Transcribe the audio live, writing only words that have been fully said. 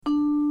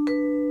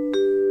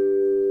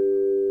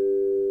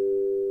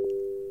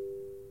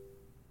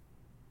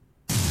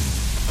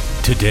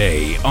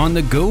Today on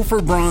the Go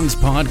for Bronze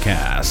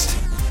podcast,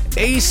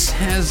 Ace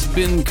has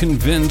been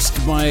convinced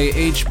by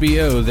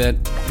HBO that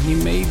he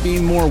may be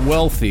more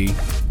wealthy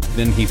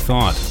than he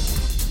thought.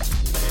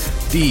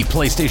 The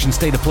PlayStation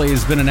State of Play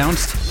has been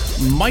announced.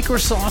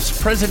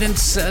 Microsoft's president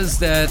says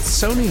that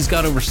Sony's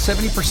got over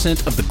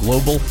 70% of the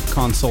global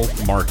console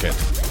market.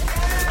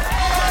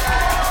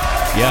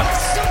 Yeah,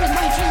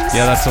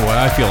 that's the way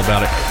I feel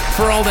about it.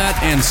 For all that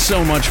and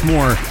so much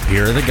more,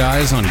 here are the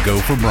guys on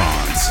Go for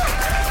Bronze.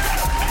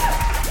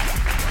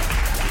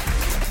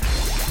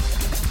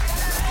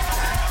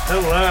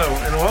 Hello,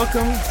 and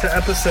welcome to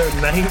episode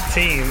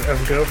 19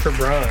 of Go for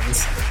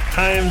Bronze.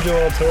 I am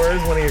Joel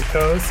Torres, one of your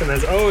co-hosts, and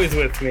as always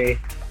with me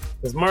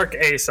is Mark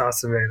Ace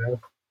Acevedo.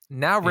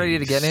 Now ready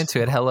to get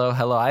into it. Hello.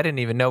 I didn't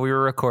even know we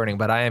were recording,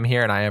 but I am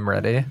here and I am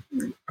ready.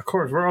 Of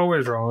course, we're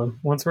always rolling.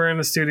 Once we're in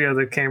the studio,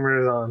 the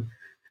camera is on,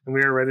 and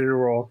we are ready to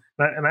roll.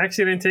 And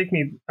actually, it didn't take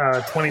me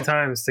 20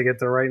 times to get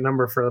the right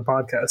number for the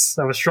podcast.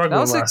 I was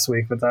struggling last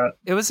week with that.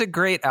 It was a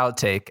great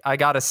outtake, I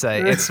gotta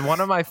say. It's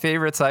one of my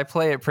favorites. I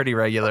play it pretty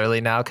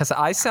regularly now because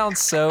I sound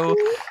so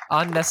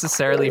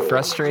unnecessarily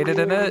frustrated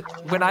in it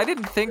when I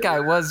didn't think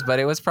I was, but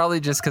it was probably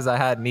just because I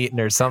hadn't eaten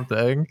or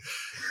something.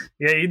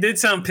 Yeah, you did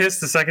sound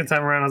pissed the second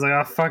time around. I was like,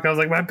 oh, fuck. I was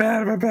like, my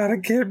bad. I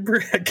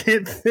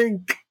can't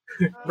think.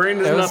 Brain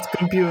does not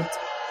compute.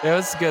 It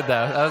was good,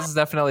 though. That was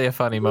definitely a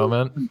funny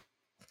moment.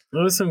 It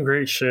was some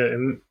great shit,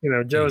 and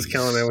Joe's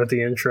killing it with the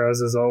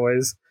intros as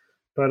always.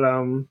 But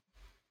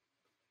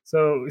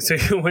so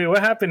wait, what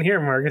happened here,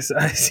 Marcus?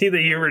 I see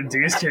that you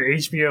reduced your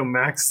HBO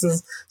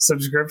Max's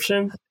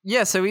subscription.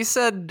 Yeah, so we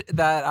said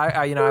that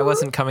I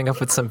wasn't coming up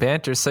with some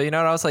banter. So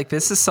I was like,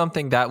 this is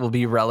something that will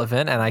be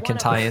relevant, and I can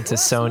tie into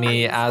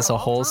Sony as a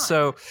whole.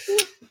 So,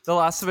 The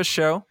Last of Us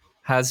show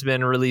has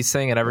been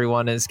releasing and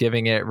everyone is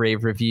giving it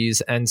rave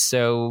reviews. And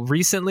so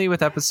recently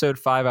with episode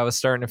 5, I was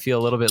starting to feel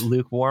a little bit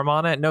lukewarm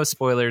on it. No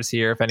spoilers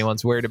here if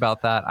anyone's worried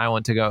about that. I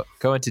want to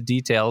go into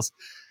details.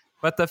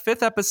 But the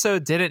 5th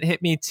episode didn't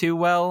hit me too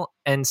well.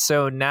 And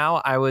so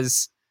now I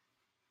was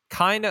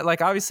kind of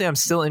like, obviously I'm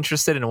still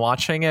interested in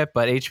watching it,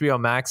 but HBO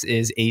Max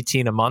is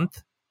 $18 a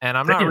month. And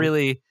I'm not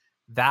really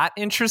that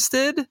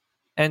interested.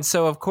 And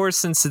so, of course,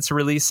 since it's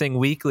releasing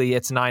weekly,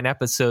 it's 9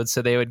 episodes,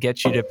 so they would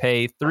get you to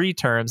pay 3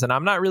 terms. And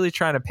I'm not really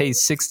trying to pay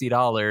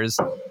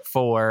 $60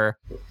 for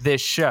this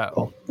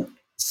show.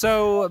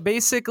 So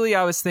basically,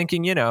 I was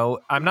thinking,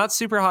 I'm not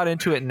super hot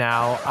into it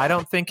now. I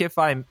don't think if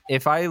I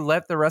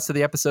let the rest of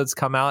the episodes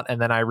come out and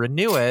then I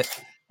renew it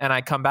and I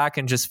come back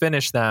and just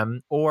finish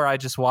them, or I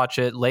just watch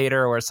it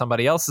later or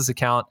somebody else's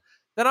account,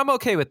 then I'm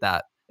okay with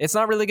that. It's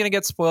not really going to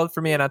get spoiled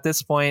for me. And at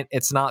this point,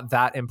 it's not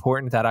that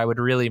important that I would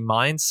really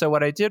mind. So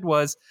what I did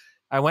was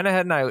I went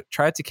ahead and I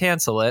tried to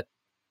cancel it,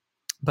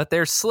 but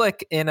they're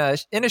slick in a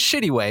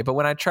shitty way. But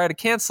when I tried to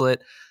cancel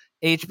it,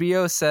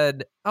 HBO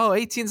said, oh,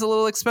 18's a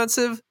little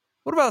expensive.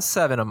 What about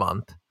 7 a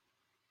month?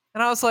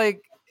 And I was like,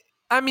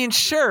 I mean,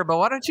 sure, but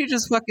why don't you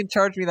just fucking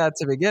charge me that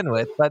to begin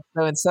with? But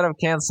so instead of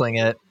canceling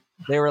it,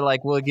 they were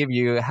like, we'll give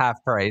you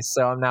half price.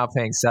 So I'm now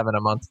paying 7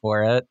 a month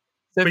for it.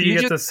 So but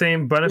you get the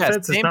same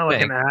benefits? It's not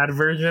like an ad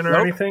version or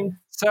anything?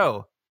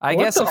 So I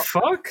what guess... What the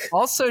fuck?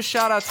 Also,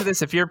 shout out to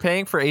this. If you're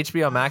paying for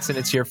HBO Max and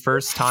it's your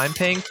first time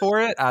paying for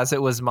it, as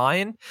it was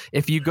mine,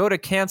 if you go to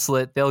cancel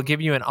it, they'll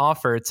give you an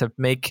offer to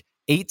make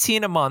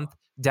 18 a month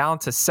down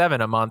to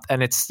 7 a month,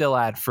 and it's still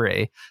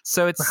ad-free.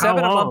 So it's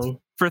 7 a month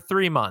for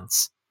 3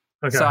 months.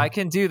 Okay. So I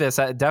can do this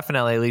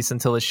definitely at least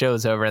until the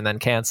show's over and then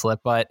cancel it.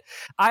 But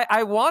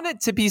I want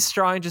it to be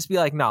strong and just be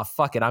like, nah,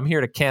 fuck it. I'm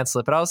here to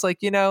cancel it. But I was like,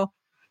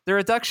 the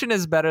reduction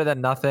is better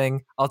than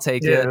nothing. I'll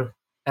take it.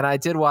 And I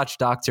did watch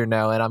Dr.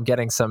 No, and I'm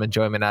getting some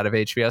enjoyment out of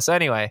HBO. So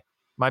anyway,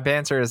 my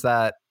banter is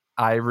that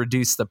I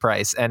reduced the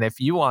price. And if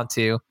you want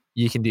to,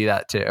 you can do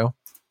that too.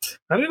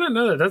 I did not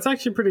know that. That's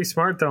actually pretty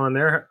smart though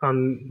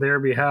on their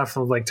behalf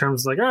of like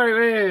terms like, all right,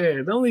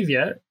 wait, don't leave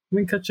yet.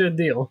 Let me cut you a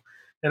deal.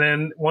 And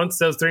then once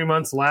those 3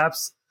 months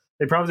lapse,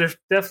 they probably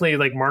definitely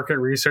like market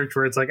research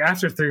where it's like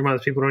after 3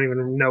 months, people don't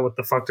even know what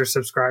the fuck they're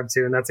subscribed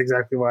to. And that's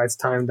exactly why it's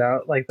timed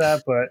out like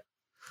that. But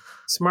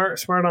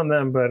smart on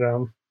them. But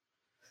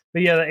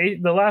yeah,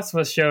 the Last of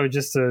Us show,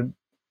 just to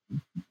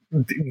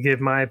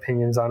give my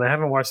opinions on it. I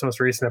haven't watched the most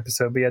recent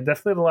episode, but yeah,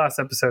 definitely the last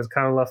episode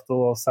kind of left a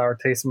little sour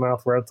taste in my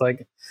mouth where it's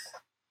like,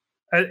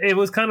 it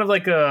was kind of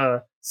like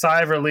a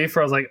sigh of relief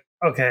where I was like,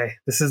 okay,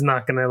 this is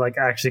not going to like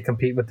actually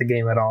compete with the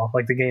game at all.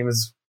 Like the game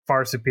is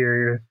far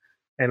superior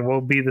and will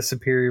be the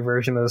superior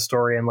version of the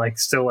story and like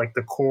still like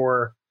the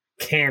core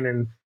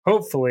canon,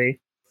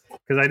 hopefully.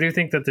 Because I do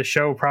think that the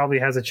show probably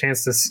has a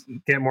chance to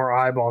get more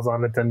eyeballs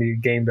on it than the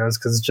game does,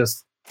 because it's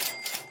just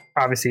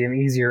obviously an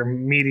easier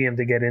medium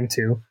to get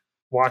into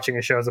watching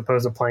a show as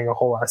opposed to playing a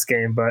whole ass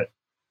game. But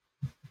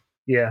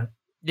yeah,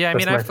 I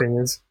mean,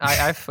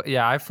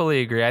 I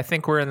fully agree. I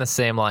think we're in the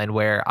same line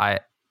where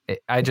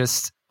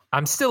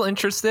I'm still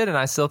interested and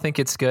I still think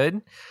it's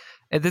good.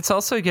 It's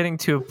also getting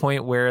to a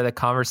point where the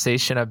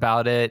conversation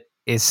about it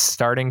is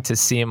starting to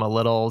seem a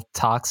little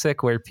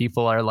toxic, where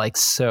people are like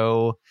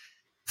so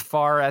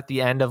far at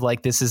the end of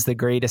like, this is the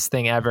greatest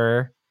thing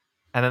ever.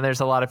 And then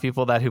there's a lot of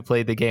people who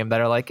played the game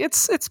that are like,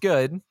 it's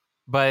good,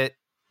 but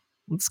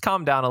let's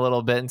calm down a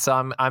little bit. And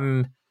so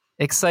I'm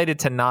excited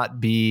to not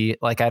be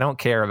like, I don't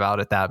care about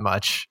it that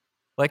much.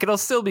 Like, it'll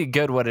still be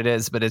good what it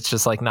is, but it's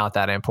just like not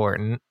that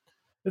important.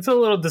 It's a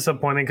little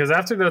disappointing because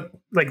after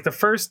the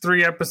first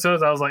 3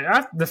 episodes, I was like,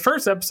 the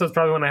first episode is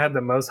probably when I had the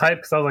most hype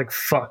because I was like,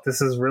 fuck,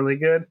 this is really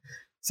good.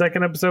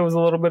 Second episode was a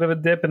little bit of a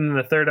dip, and then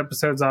the third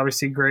episode is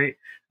obviously great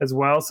as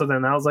well. So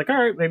then I was like, all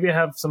right, maybe I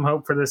have some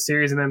hope for this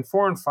series. And then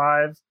 4 and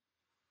 5,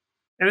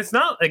 and it's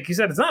not, like you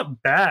said, it's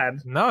not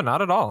bad. No,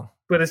 not at all.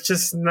 But it's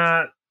just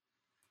not.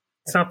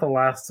 It's not The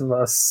Last of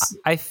Us.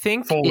 I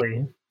think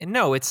fully.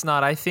 No, it's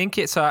not. I think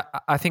it. So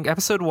I think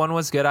episode 1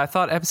 was good. I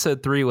thought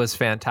episode 3 was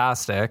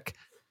fantastic.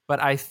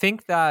 But I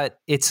think that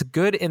it's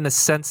good in the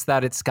sense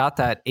that it's got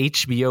that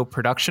HBO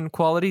production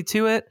quality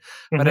to it.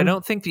 But I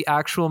don't think the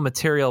actual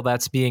material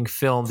that's being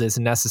filmed is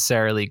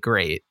necessarily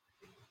great.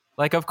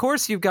 Like, of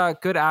course, you've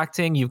got good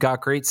acting, you've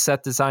got great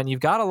set design, you've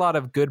got a lot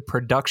of good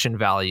production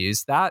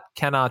values. That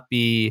cannot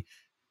be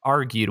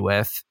argued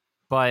with.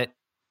 But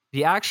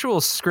the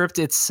actual script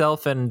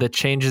itself and the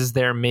changes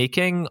they're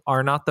making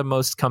are not the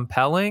most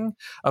compelling.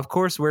 Of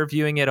course, we're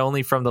viewing it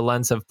only from the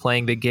lens of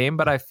playing the game,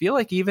 but I feel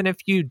like even if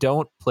you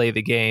don't play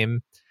the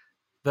game,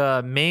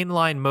 the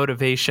mainline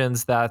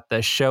motivations that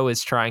the show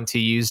is trying to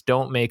use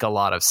don't make a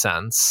lot of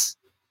sense.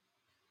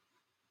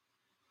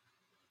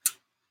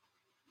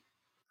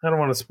 I don't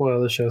want to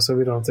spoil the show, so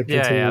we don't have to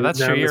continue. Yeah, that's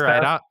true. You're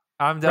right.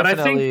 I'm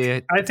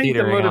definitely. I think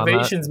the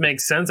motivations make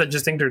sense. I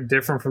just think they're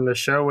different from the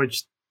show,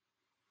 which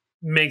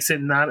makes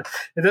it not.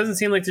 It doesn't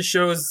seem like the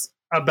show's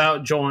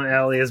about Joel and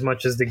Ellie as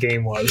much as the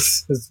game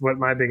was. Is what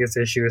my biggest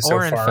issue is so far.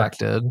 Or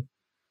infected,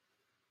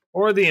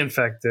 or the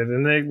infected,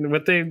 and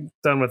what they've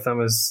done with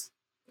them is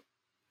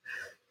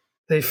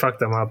they fucked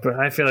them up.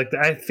 I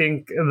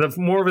think the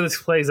more of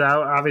this plays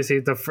out, obviously,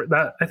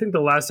 I think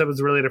the last episode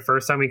was really the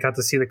first time we got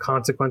to see the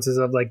consequences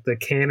of like the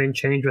canon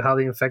change with how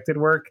the infected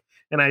work,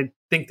 and I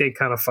think they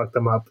kind of fucked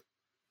them up.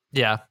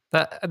 Yeah,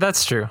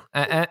 that's true,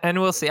 and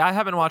we'll see. I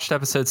haven't watched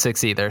episode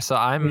 6 either, so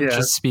I'm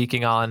just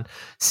speaking on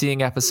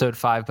seeing episode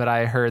 5. But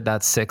I heard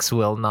that 6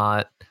 will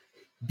not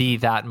be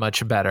that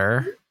much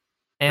better,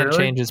 and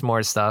changes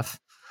more stuff.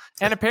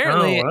 And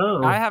apparently,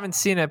 I haven't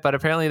seen it, but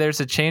apparently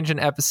there's a change in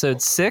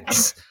episode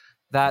 6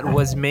 that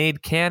was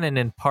made canon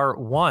in part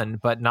 1,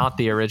 but not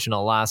the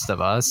original Last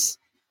of Us.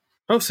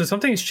 Oh, so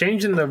something's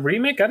changed in the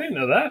remake? I didn't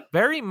know that.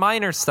 Very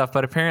minor stuff,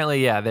 but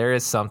apparently, there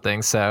is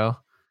something. So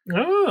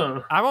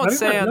I won't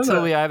say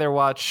until we either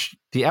watch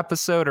the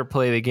episode or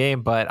play the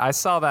game, but I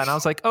saw that and I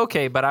was like,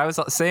 okay, but I was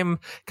the same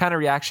kind of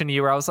reaction to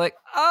you where I was like,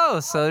 oh,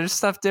 so there's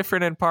stuff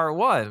different in part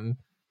 1.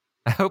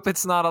 I hope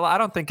it's not a lot. I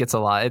don't think it's a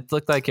lot. It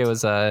looked like it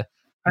was a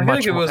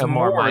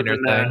more minor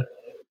thing.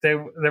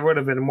 There would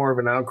have been more of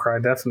an outcry,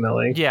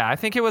 definitely. Yeah, I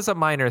think it was a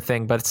minor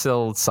thing, but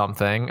still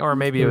something. Or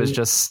maybe it was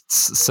just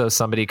so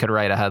somebody could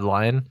write a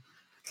headline.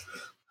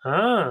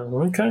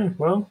 Okay.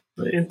 Well,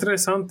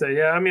 interesante.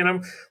 Yeah, I mean,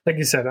 I'm like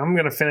you said, I'm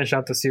going to finish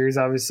out the series,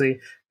 obviously.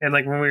 And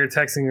like when we were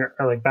texting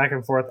like back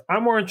and forth,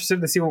 I'm more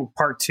interested to see what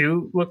part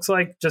 2 looks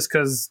like, just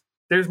because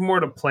there's more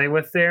to play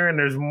with there, and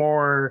there's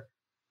more.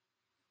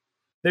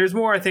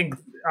 I think,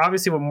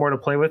 obviously, with more to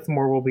play with,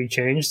 more will be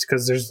changed,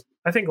 because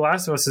I think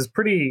Last of Us is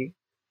pretty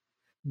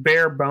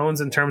bare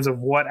bones in terms of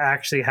what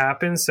actually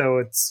happens,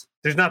 so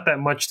there's not that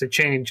much to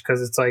change,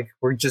 because it's like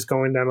we're just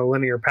going down a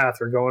linear path.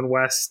 We're going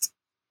west,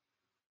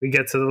 we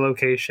get to the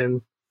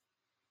location,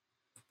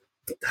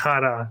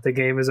 ta-da, the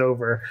game is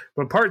over.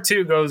 But part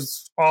 2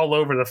 goes all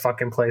over the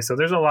fucking place, so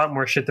there's a lot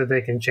more shit that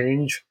they can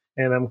change,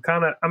 and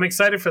I'm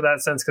excited for that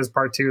sense, because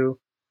part 2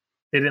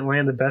 they didn't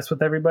land the best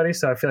with everybody,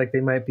 so I feel like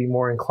they might be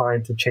more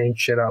inclined to change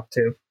shit up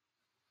too.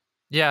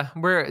 Yeah,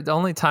 the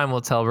only time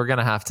will tell. We're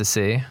gonna have to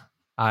see.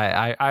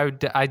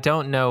 I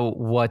don't know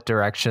what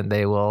direction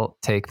they will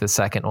take the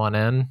second one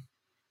in.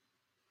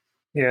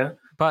 Yeah,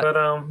 but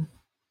I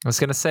was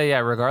gonna say,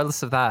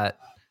 regardless of that,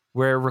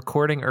 we're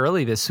recording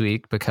early this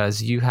week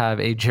because you have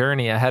a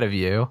journey ahead of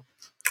you.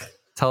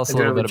 Tell us a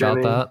little bit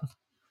about that.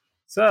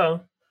 So,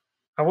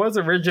 I was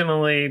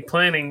originally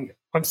planning.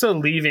 I'm still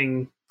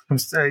leaving.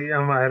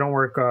 I don't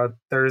work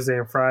Thursday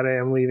and Friday.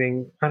 I'm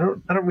leaving.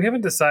 We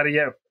haven't decided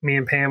yet, me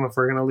and Pam, if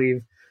we're gonna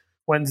leave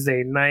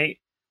Wednesday night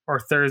or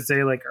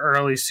Thursday, like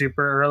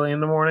super early in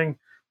the morning.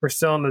 We're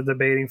still in the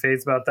debating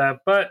phase about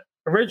that. But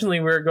originally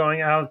we were going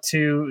out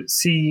to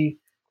see,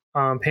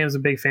 Pam's a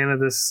big fan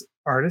of this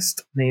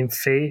artist named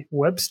Faye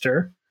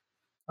Webster.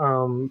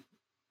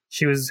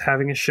 She was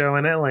having a show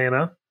in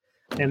Atlanta.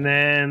 And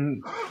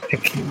then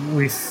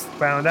we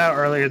found out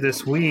earlier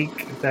this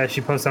week that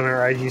she posted on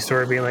her IG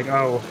story being like,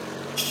 oh,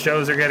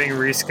 shows are getting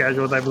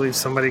rescheduled. I believe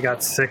somebody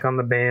got sick on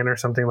the band or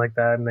something like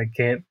that, and they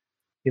can't,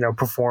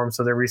 perform.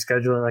 So they're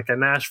rescheduling like a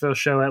Nashville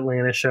show,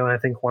 Atlanta show, and I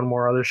think one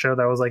more other show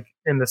that was like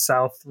in the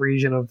South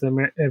region of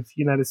the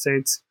United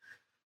States.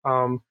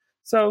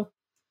 So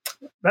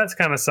that's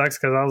kind of sucks,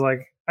 because I was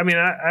like,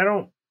 I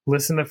don't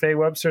listen to Faye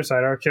Webster, so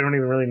I actually don't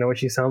even really know what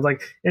she sounds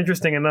like.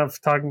 Interesting enough,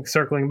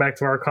 circling back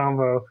to our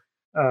convo,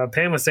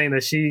 Pam was saying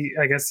that she,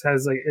 I guess,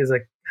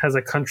 has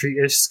a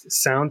country-ish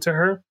sound to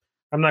her.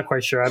 I'm not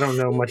quite sure. I don't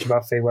know much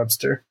about Faye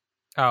Webster.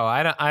 Oh,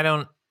 I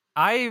don't.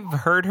 I've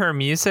heard her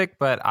music,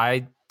 but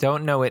I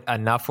don't know it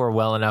enough or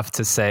well enough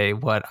to say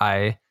what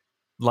I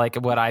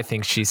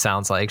think she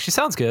sounds like. She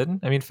sounds good.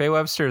 I mean, Faye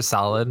Webster is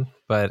solid,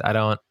 but I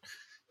don't.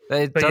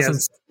 It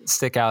doesn't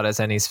stick out as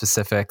any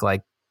specific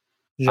like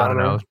genre. I don't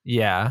know.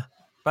 Yeah,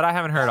 but I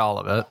haven't heard all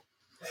of it.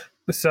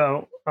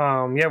 So,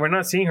 we're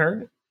not seeing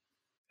her,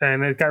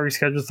 and it got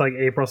rescheduled to like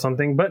April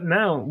something. But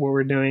now what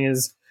we're doing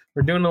is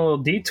we're doing a little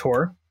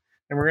detour,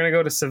 and we're gonna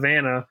go to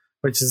Savannah,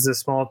 which is a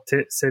small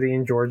city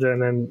in Georgia.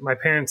 And then my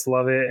parents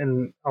love it,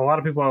 and a lot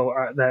of people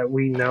that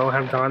we know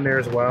have gone there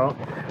as well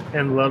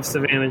and love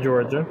Savannah,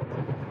 Georgia.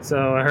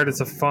 So I heard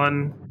it's a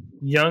fun,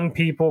 young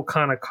people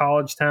kind of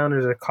college town.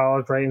 There's a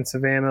college right in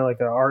Savannah, like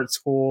an art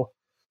school.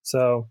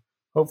 So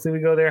hopefully we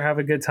go there, have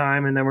a good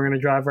time, and then we're going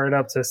to drive right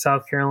up to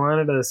South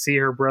Carolina to see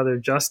her brother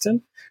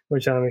Justin,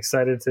 which I'm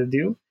excited to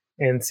do,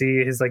 and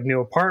see his like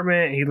new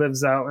apartment. He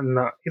lives out in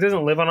he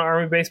doesn't live on an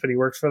army base, but he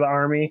works for the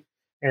army.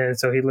 And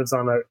so he lives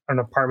on an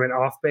apartment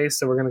off base.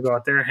 So we're going to go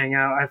out there, hang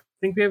out. I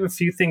think we have a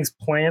few things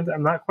planned.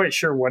 I'm not quite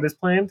sure what is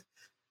planned,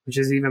 which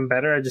is even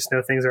better. I just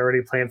know things are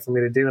already planned for me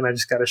to do, and I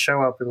just got to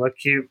show up and look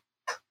cute.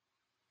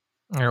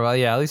 Well,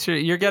 yeah, at least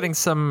you're getting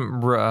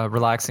some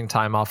relaxing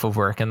time off of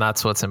work, and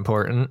that's what's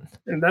important.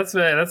 And that's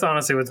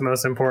honestly what's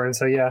most important.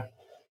 So yeah.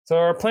 So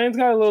our plans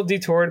got a little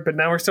detoured, but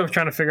now we're still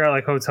trying to figure out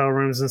like hotel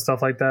rooms and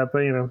stuff like that.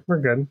 But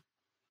we're good.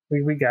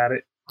 We got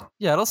it.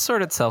 Yeah, it'll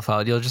sort itself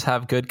out. You'll just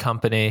have good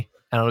company,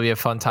 and it'll be a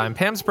fun time.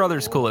 Pam's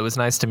brother's cool. It was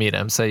nice to meet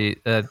him. So you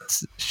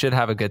should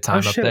have a good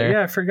time up there.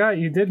 Yeah, I forgot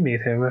you did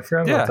meet him. I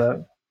forgot about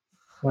that.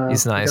 Wow,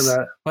 he's nice.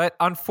 But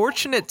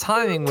unfortunate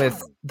timing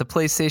with the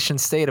PlayStation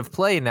State of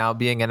Play now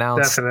being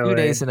announced 2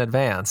 days in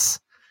advance.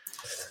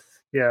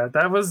 Yeah,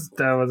 that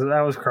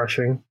was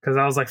crushing, because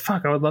I was like,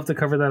 fuck, I would love to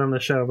cover that on the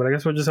show, but I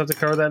guess we'll just have to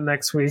cover that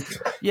next week.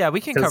 Yeah,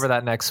 we can cover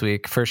that next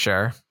week for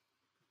sure.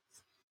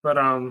 But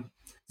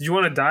did you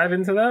want to dive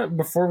into that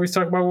before we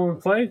talk about what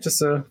we play? Just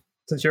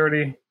since you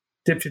already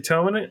dipped your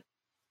toe in it?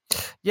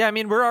 Yeah, I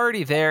mean, we're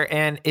already there,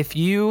 and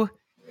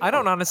I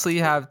don't honestly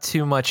have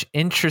too much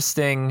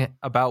interesting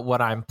about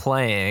what I'm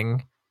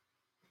playing.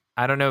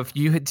 I don't know if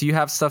do you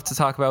have stuff to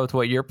talk about with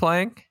what you're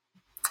playing?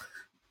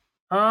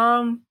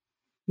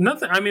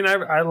 Nothing. I mean,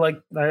 I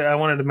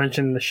wanted to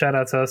mention the shout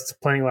out to us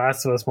playing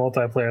Last of Us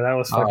multiplayer. That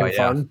was fucking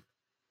fun.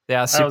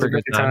 Yeah, super that was a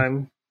good good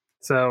time.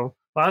 So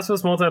Last of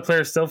Us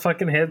multiplayer still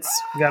fucking hits.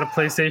 We got a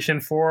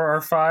PlayStation 4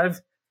 or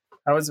 5.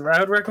 I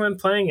would recommend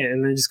playing it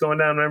and then just going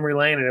down memory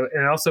lane. And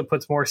it also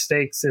puts more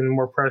stakes and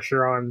more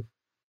pressure on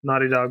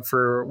Naughty Dog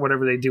for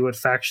whatever they do with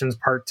Factions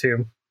Part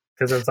 2.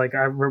 Because it's like,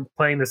 I remember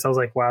playing this, I was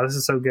like, wow, this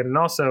is so good. And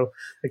also,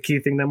 a key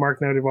thing that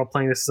Mark noted while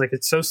playing this is like,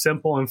 it's so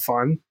simple and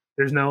fun.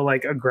 There's no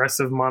like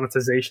aggressive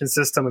monetization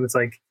system. And it's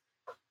like,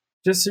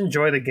 just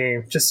enjoy the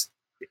game. Just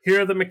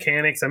here are the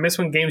mechanics. I miss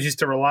when games used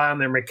to rely on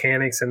their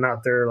mechanics and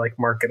not their like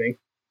marketing.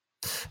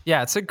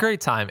 Yeah, it's a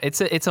great time.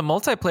 It's a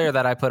multiplayer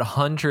that I put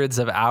hundreds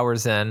of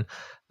hours in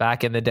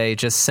back in the day.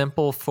 Just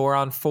simple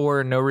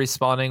 4-on-4, no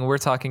respawning. We're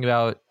talking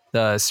about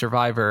the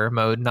survivor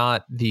mode,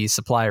 not the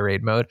supply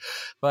raid mode,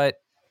 but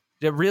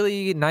the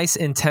really nice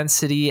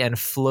intensity and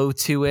flow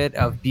to it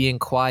of being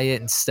quiet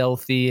and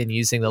stealthy and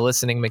using the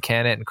listening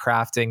mechanic and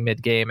crafting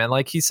mid game. And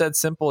like he said,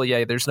 simple.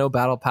 Yeah, there's no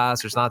battle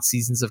pass. There's not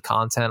seasons of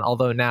content.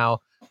 Although now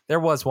there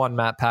was one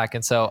map pack,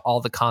 and so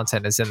all the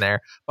content is in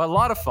there. But a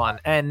lot of fun,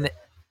 and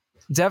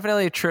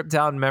definitely a trip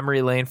down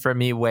memory lane for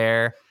me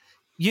where,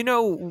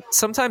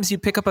 sometimes you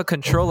pick up a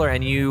controller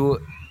and you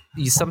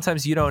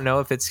sometimes you don't know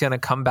if it's going to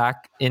come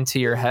back into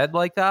your head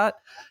like that.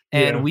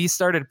 And we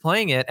started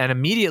playing it, and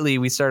immediately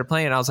we started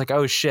playing it, and I was like,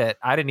 oh shit,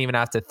 I didn't even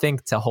have to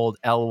think to hold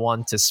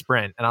L1 to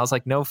sprint. And I was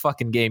like, no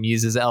fucking game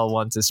uses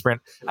L1 to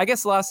sprint. I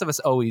guess Last of Us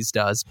always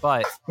does,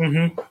 but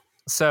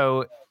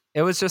so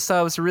it was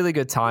a really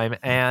good time.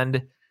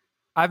 And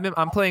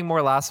I'm playing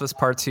more Last of Us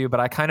Part 2,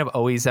 but I kind of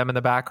always am in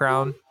the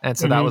background. And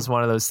so that was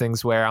one of those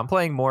things where I'm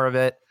playing more of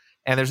it,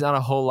 and there's not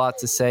a whole lot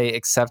to say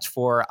except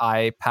for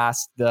I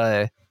passed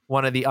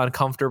one of the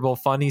uncomfortable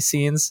funny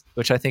scenes,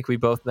 which I think we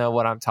both know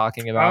what I'm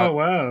talking about. Oh,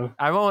 wow.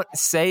 I won't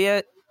say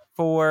it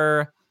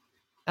for,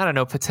 I don't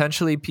know,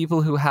 potentially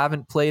people who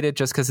haven't played it,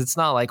 just because it's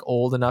not like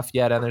old enough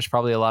yet. And there's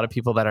probably a lot of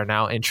people that are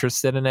now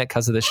interested in it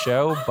because of the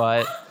show.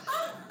 But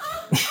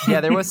yeah,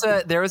 there was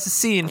a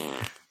scene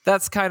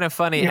that's kind of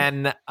funny.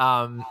 And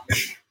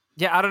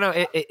yeah, I don't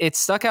know. It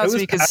stuck out to me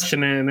because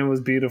passionate and it was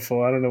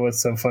beautiful. I don't know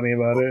what's so funny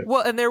about it.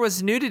 Well, and there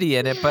was nudity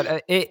in it,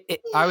 but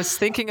I was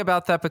thinking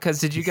about that because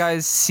did you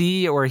guys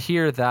see or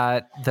hear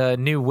that the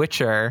new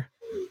Witcher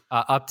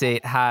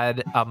update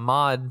had a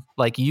mod,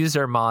 like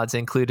user mods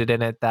included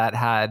in it that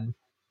had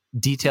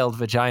detailed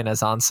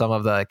vaginas on some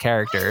of the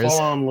characters,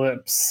 full on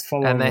lips,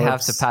 and they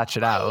have to patch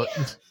it out.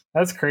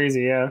 That's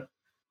crazy. Yeah,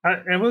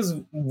 it was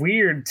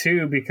weird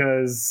too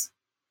because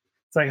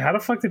it's like, how the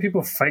fuck did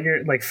people find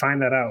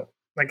that out?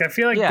 Like I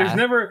feel like there's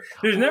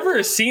never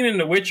a scene in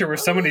The Witcher where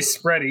somebody's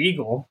spread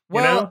eagle.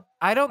 You know?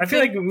 I feel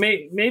like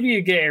maybe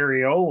you get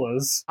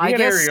areolas. You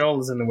get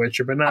areolas in The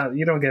Witcher, but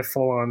you don't get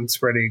full on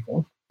spread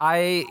eagle.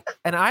 I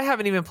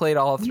haven't even played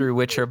all through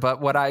Witcher,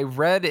 but what I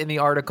read in the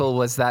article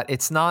was that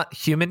it's not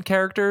human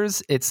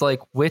characters, it's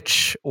like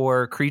witch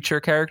or creature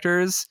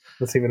characters.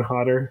 That's even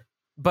hotter.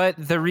 But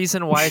the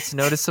reason why it's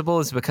noticeable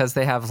is because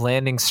they have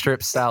landing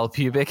strip style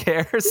pubic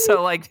hair,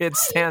 so like it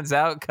stands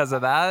out because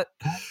of that.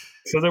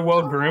 So they're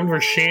well groomed. We're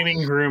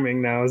shaming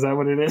grooming now. Is that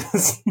what it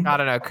is? I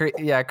don't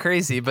know.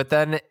 Crazy. But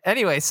then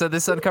anyway, so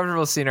this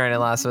uncomfortable scene right in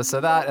Last of Us.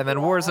 So that, and then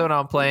Warzone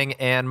I'm playing,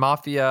 and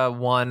Mafia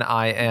 1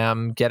 I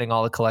am getting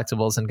all the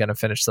collectibles and going to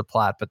finish the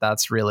plat. But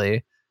that's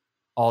really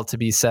all to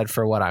be said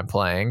for what I'm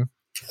playing.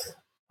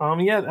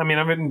 Yeah. I mean,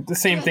 I've been the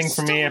same thing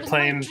for me. I'm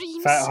playing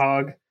Fat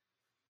Hog.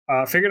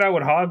 Figured out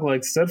what Hog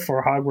like stood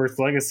for. Hogwarts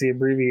Legacy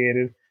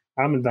abbreviated.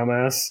 I'm a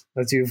dumbass,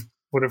 as you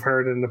would have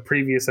heard in the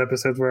previous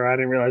episodes where I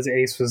didn't realize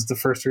Ace was the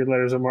first 3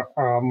 letters of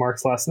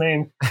Mark's last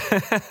name.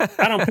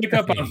 I don't pick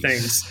up on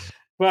things.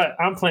 But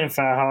I'm playing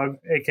Fat Hog,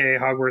 aka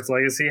Hogwarts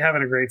Legacy,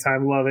 having a great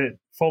time. Love it.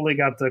 Fully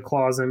got the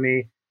claws in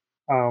me.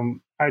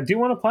 I do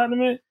want to platinum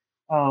it.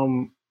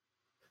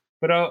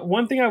 But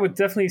one thing I would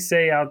definitely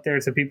say out there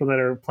to people that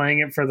are playing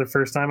it for the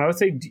first time, I would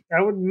say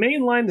I would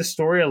mainline the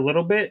story a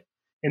little bit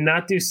and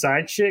not do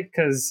side shit,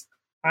 because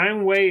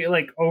I'm way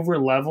like over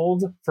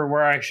leveled for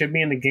where I should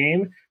be in the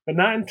game, but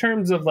not in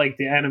terms of like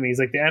the enemies.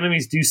 Like the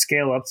enemies do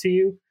scale up to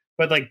you,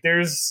 but like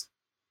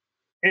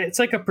it's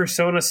like a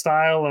Persona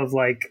style of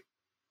like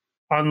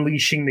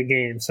unleashing the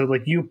game. So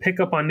like you pick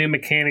up on new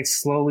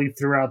mechanics slowly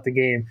throughout the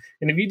game.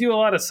 And if you do a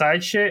lot of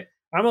side shit,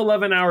 I'm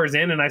 11 hours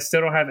in and I still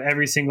don't have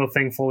every single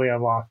thing fully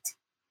unlocked.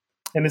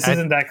 And this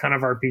isn't that kind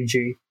of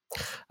RPG.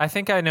 I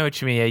think I know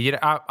what you mean.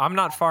 I'm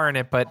not far in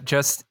it, but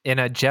just in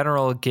a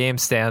general game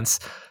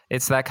stance,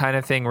 it's that kind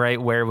of thing, right?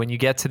 Where when you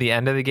get to the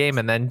end of the game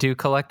and then do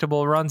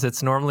collectible runs,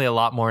 it's normally a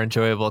lot more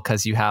enjoyable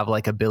because you have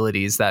like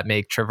abilities that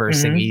make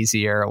traversing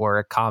easier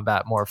or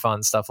combat more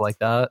fun, stuff like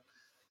that.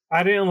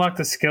 I didn't unlock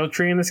the skill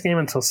tree in this game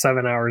until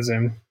 7 hours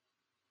in.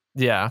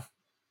 Yeah.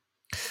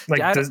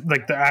 Like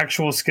the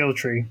actual skill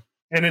tree.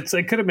 And it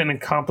could have been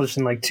accomplished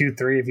in like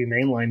 2-3 if you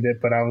mainlined it,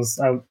 but I was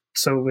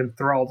so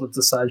enthralled with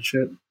the side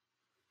shit.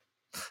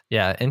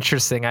 Yeah,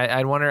 interesting.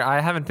 I wonder,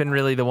 I haven't been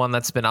really the one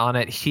that's been on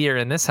it here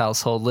in this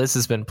household. Liz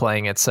has been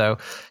playing it, so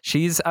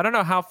I don't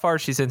know how far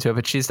she's into it,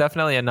 but she's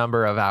definitely a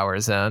number of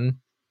hours in.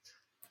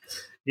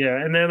 Yeah,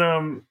 and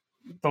then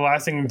the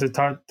last thing to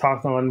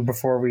talk on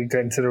before we get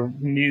into the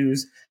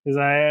news is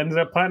I ended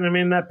up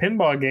platinuming that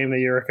pinball game that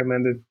you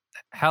recommended.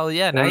 Hell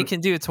yeah, now you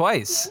can do it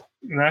twice.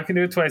 Now I can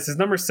do it twice. It's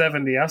number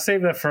 70. I'll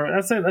save that for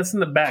that's in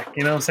the back.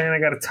 You know what I'm saying? I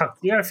got a tuck.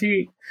 You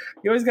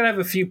always gotta have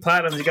a few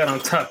platinums you got on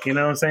tuck, you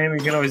know what I'm saying?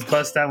 You can always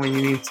bust out when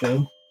you need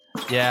to.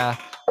 Yeah.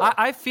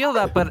 I feel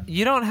that, but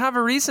you don't have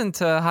a reason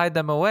to hide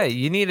them away.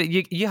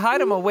 You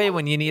hide them away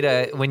when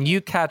you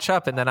catch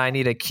up, and then I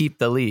need to keep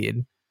the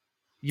lead.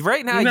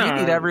 Right now,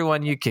 you need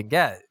everyone you can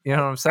get. You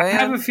know what I'm saying? I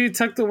have a few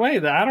tucked away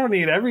that I don't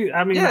need every.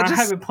 I mean, I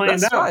have it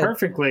planned out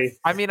perfectly.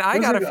 I mean, I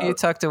got a few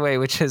tucked away,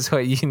 which is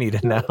what you need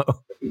to know.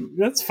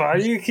 That's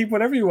fine. You can keep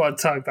whatever you want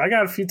tucked. I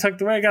got a few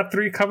tucked away. I got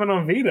 3 coming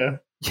on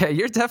Vita. Yeah,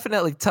 you're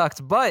definitely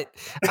tucked. But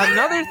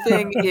another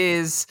thing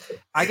is,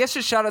 I guess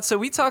just shout out. So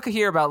we talk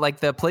here about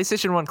like the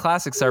PlayStation 1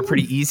 classics are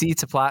pretty easy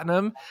to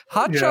platinum.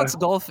 Hot Shots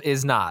Golf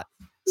is not.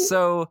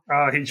 So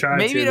he tried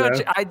maybe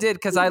I did,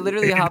 because I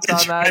literally hopped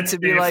on that to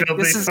be like,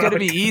 this is going to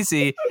be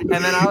easy.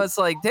 And then I was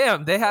like,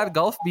 damn, they had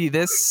golf be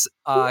this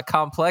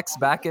complex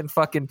back in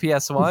fucking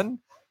PS1.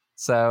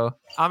 So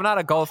I'm not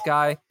a golf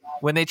guy.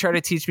 When they try to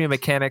teach me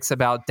mechanics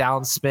about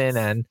downspin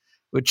and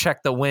would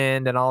check the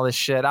wind and all this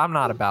shit, I'm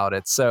not about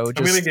it. So I'm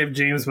going to give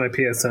James my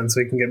PSN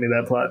so he can get me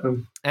that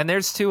platinum. And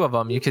there's 2 of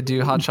them. You could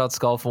do Hot Shots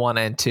Golf 1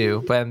 and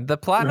 2. But the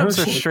platinums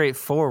are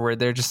straightforward.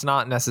 They're just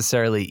not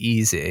necessarily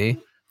easy.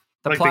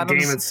 The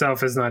game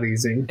itself is not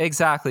easy.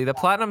 Exactly. The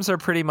platinums are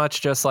pretty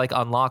much just like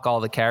unlock all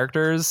the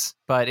characters,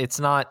 but it's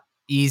not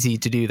easy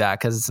to do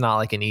that because it's not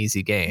like an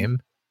easy game.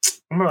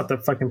 I'm about to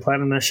fucking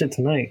platinum that shit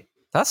tonight.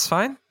 That's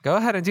fine. Go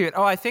ahead and do it.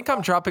 Oh, I think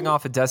I'm dropping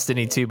off of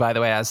Destiny 2, by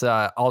the way, as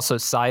also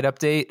side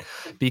update,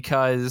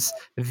 because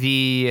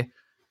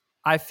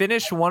I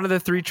finished one of the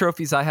 3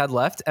 trophies I had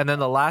left, and then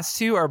the last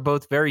 2 are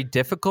both very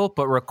difficult,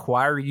 but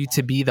require you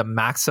to be the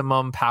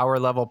maximum power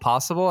level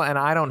possible, and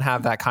I don't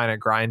have that kind of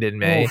grind in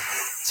me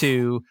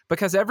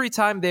because every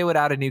time they would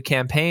add a new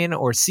campaign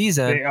or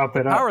season,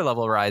 the power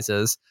level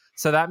rises.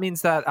 So that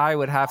means that I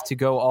would have to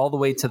go all the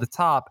way to the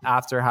top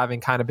after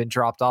having kind of been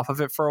dropped off of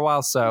it for a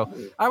while. So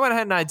I went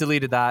ahead and I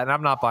deleted that, and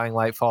I'm not buying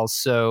Lightfall.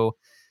 So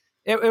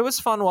it was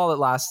fun while it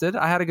lasted.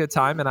 I had a good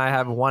time, and I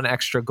have 1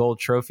 extra gold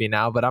trophy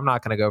now, but I'm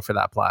not going to go for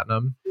that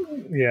platinum.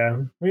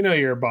 Yeah, we know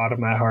you're a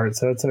bottom at heart,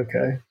 so it's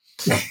okay.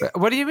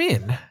 What do you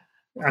mean?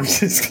 I'm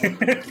just kidding.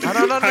 I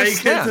don't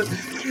understand.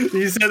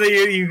 You said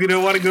that you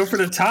don't want to go for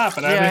the top,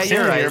 and I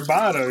understand you're a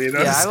bottom. You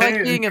know, I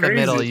like being in the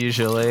middle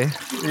usually.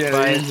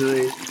 Yeah,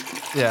 usually.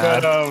 Yeah.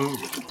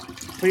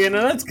 But yeah,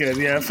 no, that's good.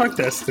 Yeah, fuck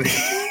Destiny.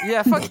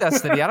 Yeah, fuck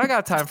Destiny. I don't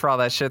got time for all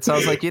that shit. So I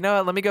was like, you know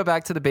what? Let me go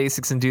back to the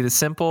basics and do the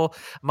simple.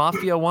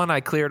 Mafia 1, I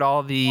cleared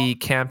all the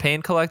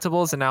campaign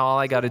collectibles, and now all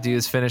I got to do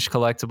is finish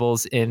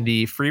collectibles in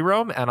the free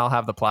roam, and I'll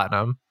have the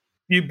platinum.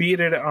 You beat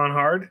it on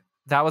hard?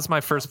 That was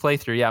my first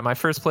playthrough. Yeah, my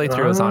first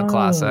playthrough was on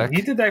Classic.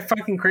 You did that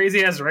fucking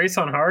crazy-ass race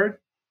on hard?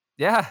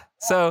 Yeah,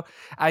 so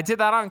I did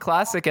that on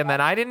Classic, and then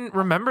I didn't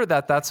remember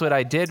that that's what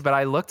I did, but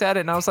I looked at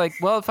it, and I was like,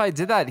 well, if I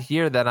did that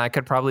here, then I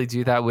could probably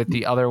do that with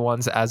the other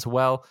ones as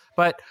well.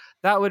 But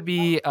that would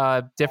be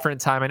a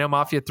different time. I know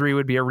Mafia 3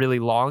 would be a really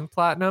long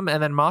platinum,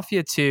 and then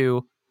Mafia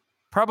 2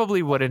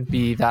 probably wouldn't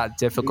be that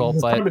difficult.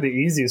 It's but probably the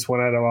easiest one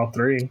out of all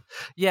three.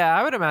 Yeah,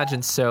 I would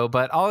imagine so,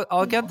 but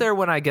I'll get there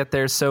when I get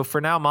there. So for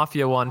now,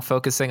 Mafia 1,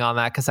 focusing on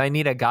that because I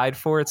need a guide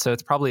for it, so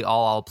it's probably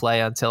all I'll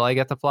play until I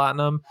get the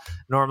platinum.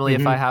 Normally,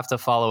 if I have to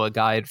follow a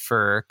guide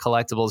for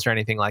collectibles or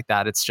anything like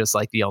that, it's just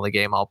like the only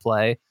game I'll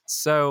play.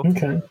 So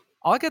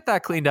I'll get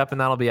that cleaned up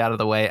and that'll be out of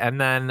the way. And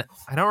then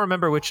I don't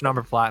remember which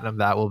number platinum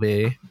that will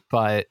be,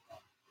 but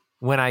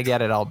when I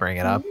get it, I'll bring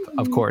it up,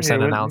 of course,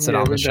 and announce it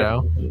on the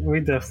show.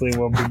 We definitely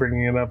will be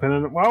bringing it up. And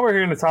then while we're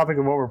here on the topic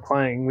of what we're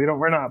playing,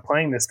 we're not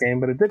playing this game,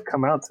 but it did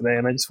come out today,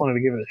 and I just wanted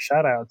to give it a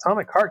shout out.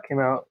 Atomic Heart came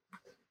out,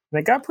 and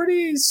it got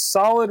pretty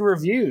solid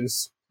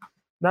reviews.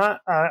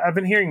 I've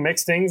been hearing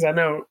mixed things. I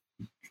know.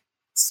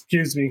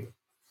 Excuse me.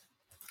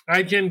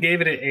 IGN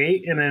gave it an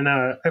 8, and then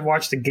I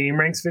watched a Game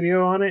Ranks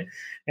video on it,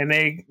 and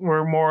they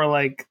were more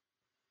like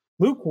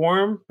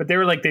lukewarm, but they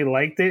were like they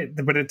liked it,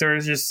 but they're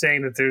just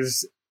saying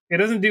that it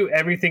doesn't do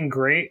everything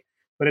great,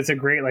 but it's a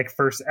great like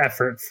first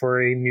effort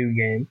for a new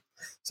game.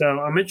 So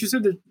I'm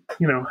interested to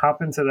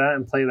hop into that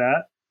and play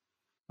that.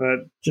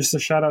 But just a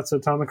shout out to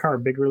Atomic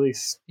Heart, big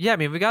release. Yeah, I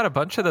mean, we got a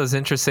bunch of those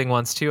interesting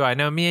ones too. I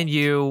know me and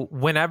you,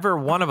 whenever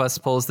one of us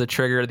pulls the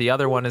trigger, the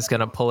other one is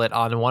going to pull it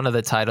on one of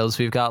the titles.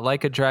 We've got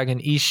Like a Dragon,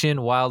 Ishin,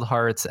 Wild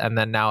Hearts, and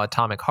then now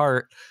Atomic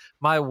Heart.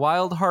 My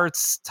Wild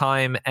Hearts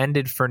time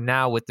ended for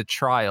now with the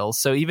trial.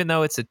 So even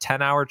though it's a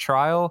 10-hour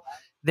trial,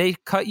 they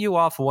cut you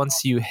off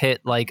once you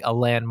hit like a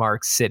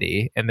landmark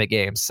city in the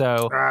game.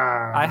 So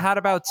I had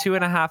about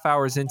 2.5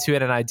 hours into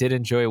it, and I did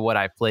enjoy what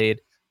I played.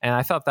 And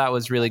I thought that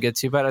was really good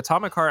too. But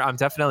Atomic Heart, I'm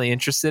definitely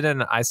interested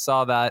in. I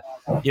saw that,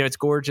 it's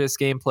gorgeous.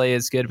 Gameplay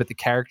is good, but the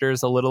character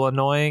is a little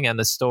annoying, and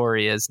the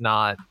story is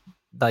not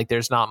like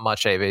there's not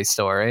much of a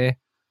story.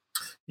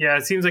 Yeah,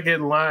 it seems like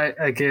it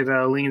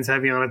leans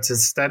heavy on its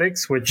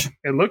aesthetics, which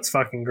it looks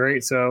fucking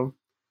great. So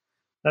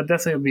that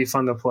definitely would be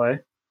fun to play.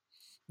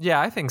 Yeah,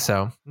 I think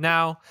so.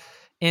 Now,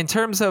 in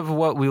terms of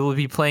what we will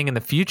be playing in the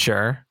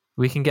future,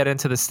 we can get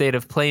into the State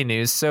of Play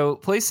news. So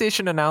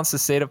PlayStation announced the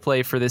State of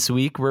Play for this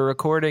week. We're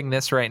recording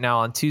this right now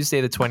on Tuesday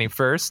the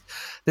 21st.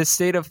 The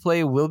State of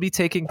Play will be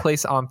taking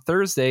place on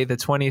Thursday the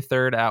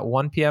 23rd at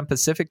 1 p.m.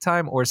 Pacific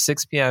time or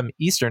 6 p.m.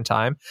 Eastern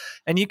time.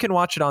 And you can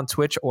watch it on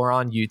Twitch or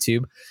on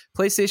YouTube.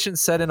 PlayStation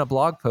said in a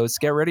blog post,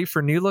 get ready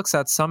for new looks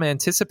at some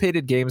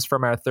anticipated games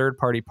from our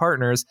third-party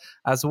partners,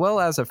 as well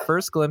as a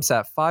first glimpse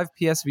at 5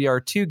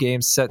 PSVR 2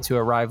 games set to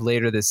arrive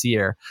later this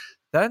year.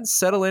 Then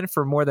settle in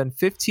for more than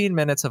 15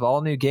 minutes of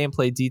all new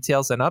gameplay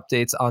details and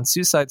updates on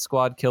Suicide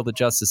Squad Kill the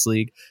Justice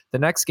League, the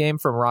next game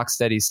from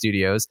Rocksteady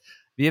Studios.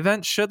 The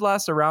event should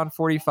last around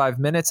 45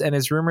 minutes and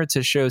is rumored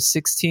to show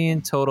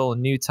 16 total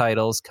new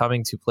titles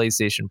coming to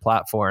PlayStation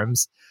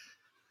platforms.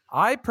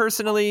 I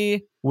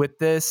personally, with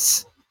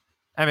this,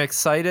 am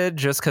excited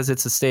just because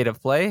it's a State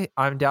of Play.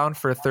 I'm down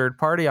for third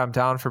party. I'm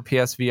down for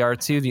PSVR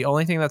 2. The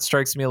only thing that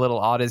strikes me a little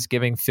odd is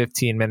giving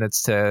 15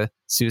 minutes to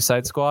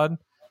Suicide Squad.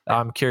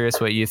 I'm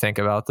curious what you think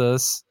about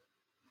this.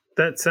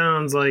 That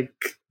sounds like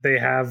they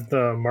have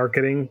the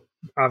marketing,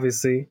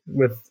 obviously,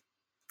 with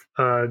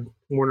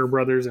Warner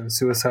Brothers and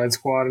Suicide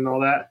Squad and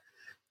all that.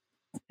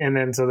 And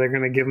then so they're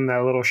going to give them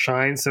that little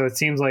shine. So it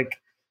seems like,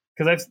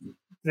 because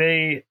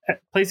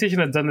PlayStation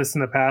has done this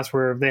in the past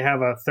where if they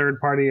have a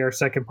third party or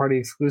second party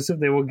exclusive,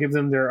 they will give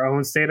them their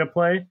own State of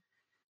Play.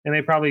 And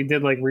they probably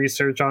did like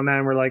research on that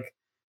and were like,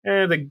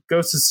 the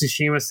Ghost of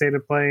Tsushima State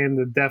of Play and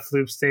the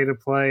Deathloop State of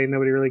Play,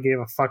 nobody really gave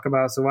a fuck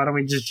about. So why don't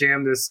we just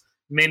jam this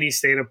mini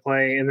State of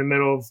Play in the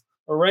middle of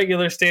a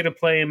regular State of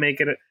Play and make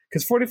it?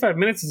 Because 45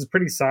 minutes is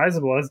pretty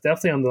sizable. That's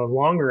definitely on the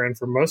longer end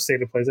for most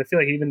State of Plays. I feel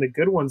like even the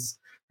good ones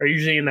are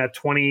usually in that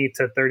 20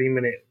 to 30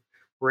 minute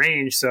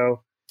range.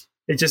 So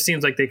it just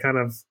seems like they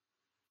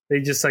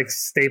just like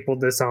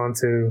stapled this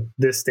onto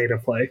this State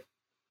of Play.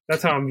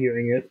 That's how I'm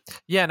viewing it.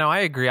 Yeah, no, I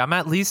agree. I'm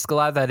at least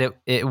glad that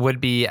it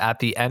would be at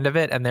the end of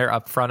it and they're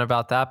upfront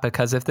about that,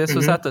 because if this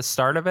was at the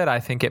start of it, I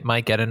think it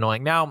might get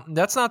annoying. Now,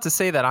 that's not to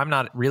say that I'm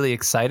not really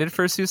excited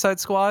for Suicide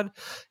Squad.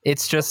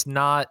 It's just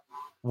not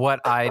what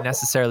I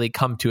necessarily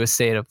come to a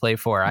State of Play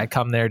for. I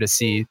come there to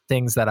see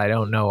things that I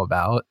don't know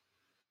about.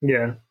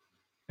 Yeah.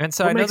 And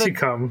so what I know makes that you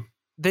come?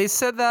 They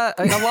said that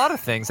a lot of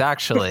things,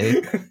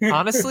 actually.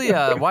 Honestly,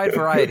 a wide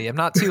variety. I'm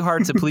not too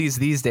hard to please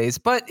these days,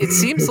 but it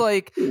seems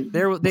like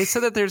they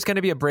said that there's going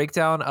to be a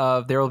breakdown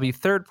of there will be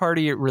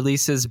third-party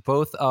releases,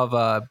 both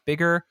of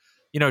bigger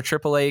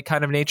AAA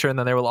kind of nature, and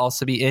then there will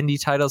also be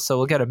indie titles. So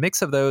we'll get a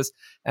mix of those,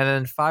 and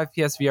then 5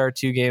 PSVR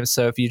 2 games.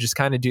 So if you just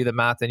kind of do the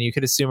math, then you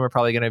could assume we're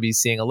probably going to be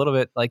seeing a little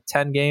bit like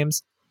 10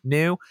 games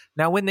new.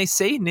 Now, when they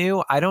say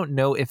new, I don't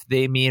know if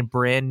they mean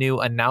brand new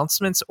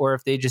announcements or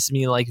if they just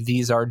mean like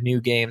these are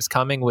new games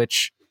coming,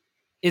 which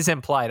is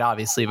implied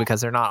obviously because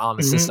they're not on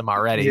the system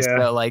already. Yeah.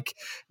 So like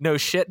no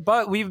shit,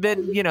 but we've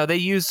been, they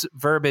use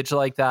verbiage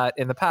like that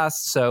in the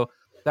past, so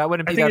that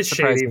wouldn't be that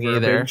surprising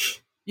either.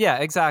 Yeah,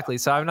 exactly.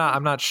 So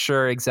I'm not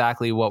sure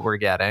exactly what we're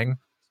getting.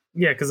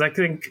 Yeah, because I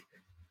think,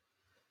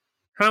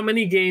 how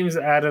many games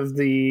out of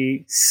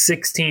the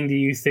 16 do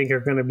you think are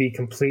going to be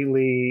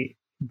completely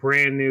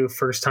brand new,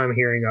 first time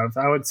hearing of?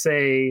 I would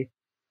say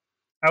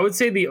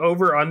the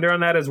over under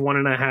on that is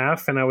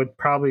 1.5, and I would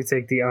probably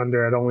take the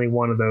under at only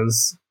one of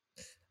those.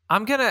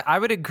 I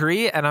would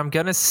agree, and I'm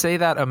gonna say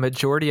that a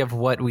majority of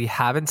what we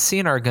haven't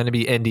seen are going to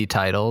be indie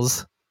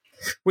titles,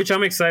 which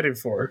I'm excited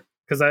for,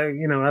 because I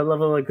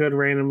love a good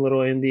random little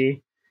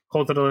indie.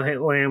 Cult of the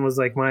Lamb was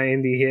like my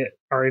indie hit,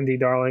 our indie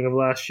darling of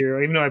last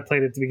year. Even though I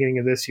played it at the beginning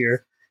of this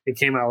year, it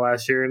came out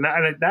last year, and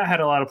that had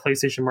a lot of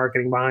PlayStation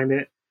marketing behind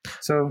it.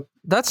 So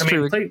that's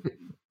true.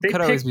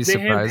 Could always be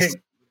surprised.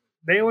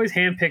 They always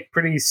handpick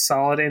pretty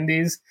solid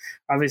indies.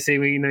 Obviously,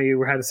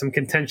 you had some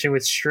contention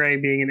with Stray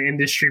being an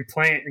industry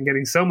plant and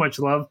getting so much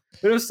love,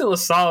 but it was still a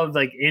solid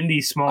like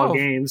indie small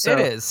game. So it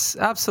is,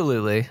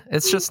 absolutely.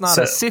 It's just not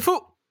a Sifu.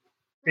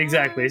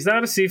 Exactly, it's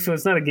not a Sifu.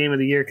 It's not a Game of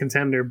the Year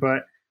contender.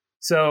 But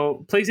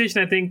so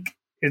PlayStation, I think,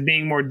 is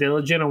being more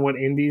diligent on what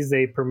indies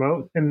they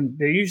promote, and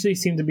they usually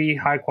seem to be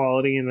high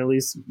quality and at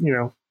least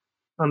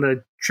on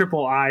the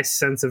triple I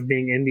sense of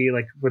being indie,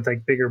 like with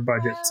like bigger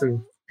budgets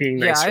and being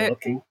nicer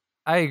looking.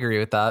 I agree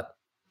with that.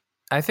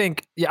 I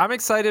think, I'm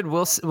excited.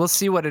 We'll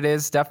see what it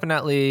is.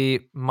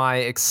 Definitely my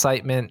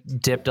excitement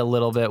dipped a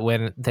little bit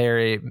when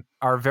they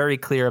are very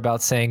clear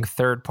about saying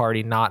third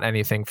party, not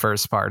anything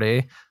first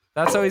party.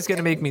 That's always going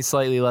to make me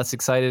slightly less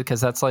excited because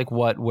that's like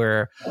what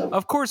we're,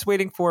 of course,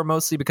 waiting for,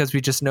 mostly because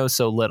we just know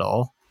so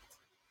little.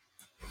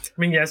 I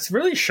mean, yeah, it's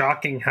really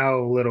shocking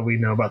how little we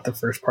know about the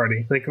first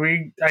party.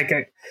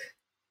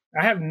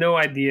 I have no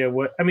idea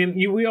what. I mean,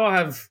 we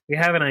have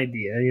an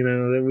idea,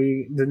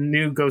 that the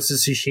new Ghost of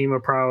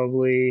Tsushima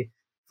probably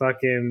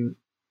fucking.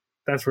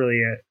 That's really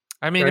it.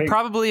 I mean, right? It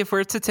probably if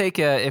we're to take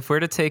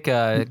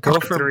a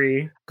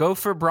go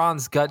for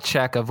bronze gut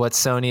check of what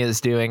Sony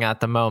is doing at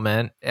the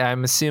moment,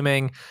 I'm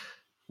assuming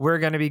we're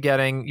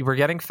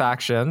getting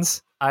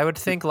factions. I would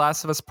think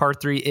Last of Us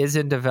Part 3 is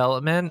in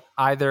development,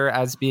 either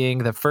as being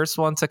the first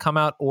one to come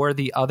out or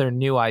the other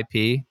new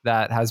IP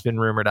that has been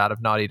rumored out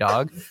of Naughty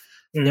Dog.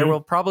 Mm-hmm. There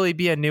will probably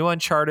be a new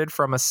Uncharted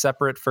from a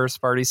separate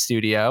first-party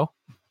studio.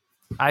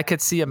 I could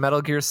see a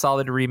Metal Gear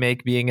Solid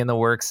remake being in the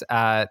works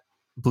at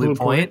Blue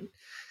Point.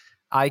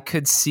 I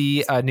could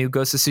see a new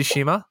Ghost of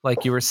Tsushima,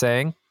 like you were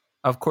saying.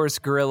 Of course,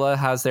 Guerrilla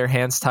has their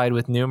hands tied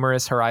with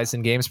numerous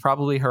Horizon games.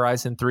 Probably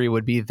Horizon 3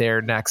 would be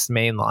their next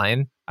main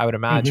line, I would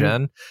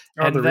imagine.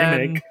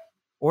 Mm-hmm.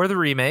 Or the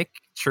remake,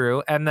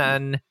 true. And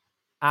then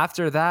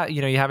after that,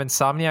 you have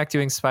Insomniac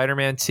doing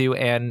Spider-Man 2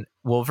 and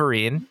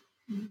Wolverine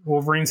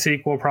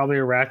sequel, probably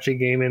a Ratchet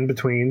game in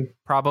between,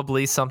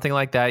 probably something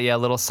like that. Yeah, a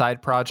little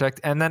side project.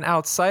 And then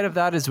outside of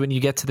that is when you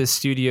get to the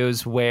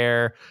studios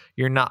where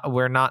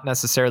we're not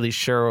necessarily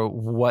sure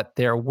what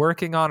they're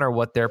working on or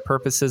what their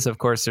purpose is. Of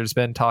course, there's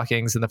been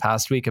talkings in the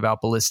past week about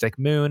Ballistic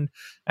Moon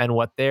and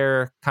what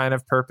their kind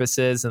of purpose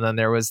is, and then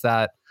there was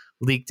that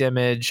leaked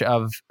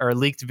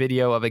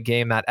video of a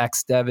game that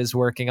XDev is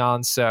working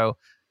on. So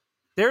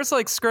there's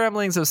like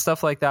scramblings of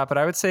stuff like that, but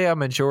I would say a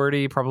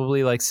majority,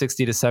 probably like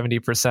 60 to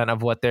 70%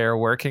 of what they're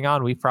working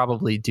on, we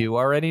probably do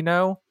already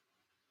know.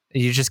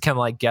 You just can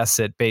like guess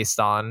it based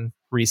on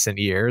recent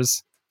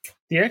years.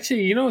 Yeah,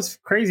 actually, it's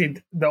crazy.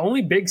 The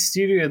only big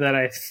studio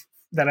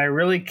that I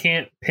really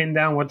can't pin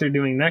down what they're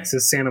doing next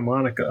is Santa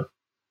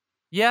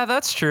Yeah,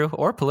 that's true.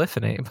 Or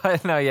Polyphony.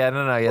 But no.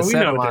 Well,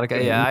 Santa Monica.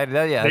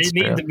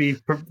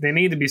 They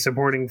need to be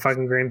supporting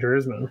fucking Gran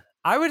Turismo.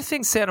 I would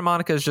think Santa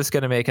Monica is just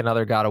going to make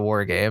another God of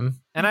War game,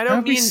 and I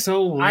don't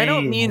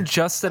mean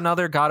just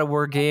another God of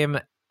War game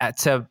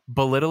to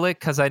belittle it,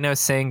 because I know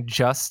saying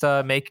just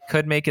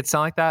could make it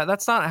sound like that.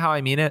 That's not how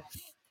I mean it.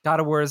 God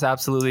of War is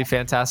absolutely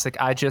fantastic.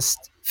 I just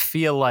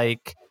feel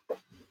like,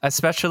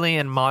 especially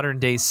in modern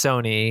day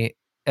Sony,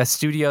 a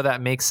studio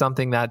that makes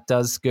something that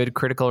does good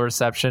critical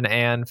reception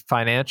and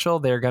financial,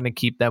 they're going to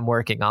keep them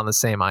working on the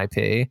same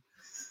IP.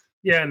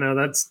 Yeah, no,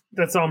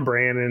 that's on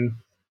brand. And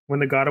when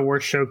the God of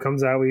War show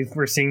comes out,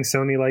 we're seeing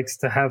Sony likes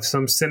to have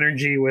some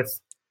synergy with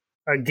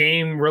a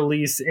game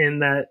release in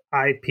that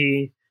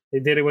IP. They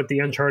did it with the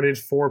Uncharted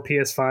 4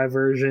 PS5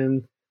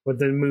 version, with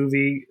the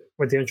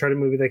Uncharted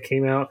movie that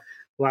came out.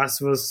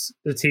 Last of Us,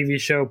 the TV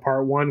show,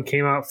 Part 1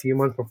 came out a few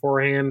months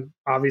beforehand.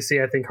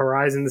 Obviously, I think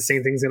Horizon, the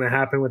same thing's going to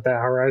happen with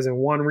that Horizon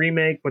 1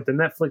 remake with the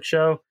Netflix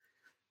show.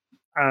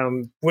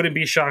 Wouldn't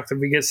be shocked if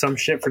we get some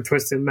shit for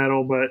Twisted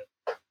Metal, but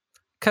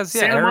because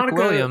Eric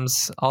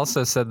Williams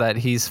also said that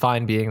he's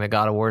fine being the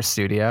God of War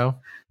studio.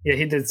 Yeah,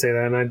 he did say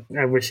that, and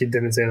I wish he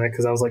didn't say that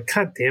because I was like,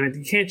 God damn it,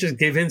 you can't just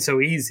give in so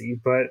easy.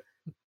 But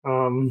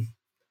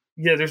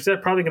yeah, there's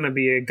probably going to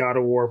be a God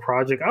of War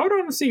project.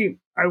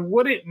 I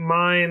wouldn't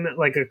mind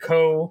like a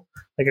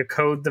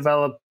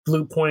co-developed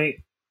Blue Point,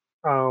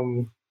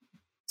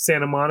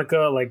 Santa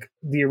Monica, like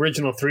the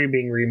original 3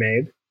 being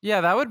remade.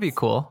 Yeah, that would be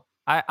cool.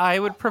 I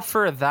would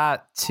prefer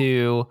that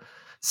to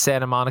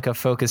Santa Monica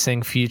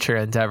focusing future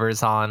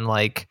endeavors on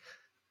like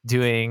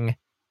doing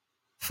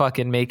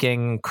fucking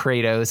making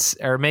Kratos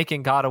or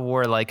making God of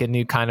War like a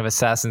new kind of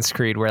Assassin's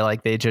Creed where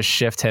like they just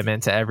shift him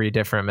into every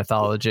different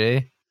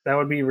mythology. That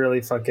would be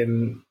really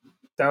disappointing.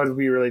 That would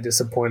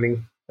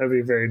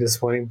be very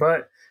disappointing.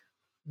 But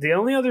the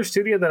only other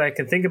studio that I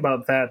can think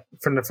about that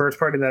from the first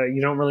party that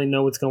you don't really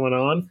know what's going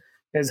on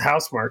is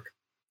Housemarque.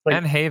 Like,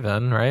 and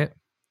Haven, right?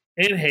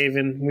 In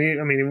Haven,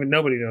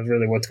 nobody knows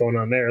really what's going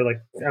on there.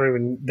 Like,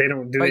 they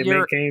don't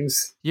make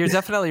games. You're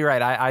definitely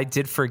right. I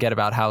did forget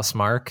about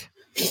Housemarque.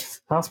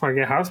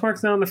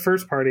 Housemarque's now in the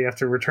first party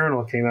after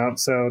Returnal came out,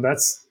 so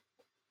that's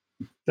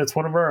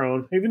one of our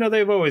own. Even though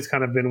they've always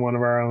kind of been one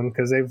of our own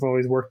because they've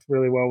always worked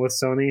really well with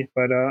Sony.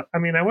 But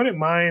I wouldn't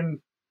mind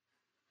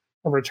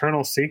a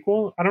Returnal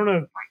sequel. I don't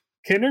know.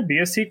 Can there be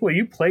a sequel?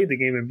 You played the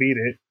game and beat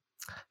it.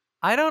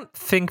 I don't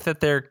think that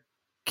there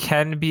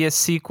can be a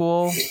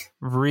sequel,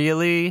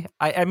 really.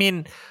 I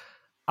mean,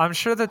 I'm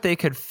sure that they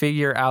could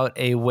figure out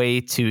a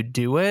way to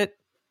do it,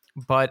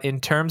 but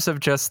in terms of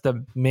just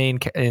the main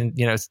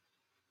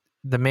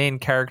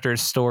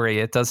character's story,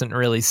 it doesn't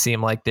really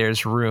seem like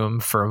there's room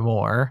for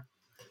more.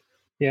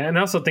 Yeah, and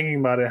also thinking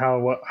about it, how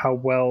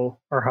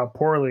well or how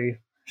poorly,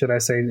 should I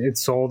say,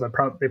 it's sold. They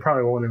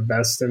probably won't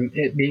invest in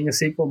it being a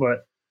sequel,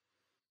 but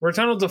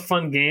Returnal's a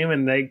fun game,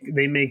 and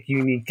they make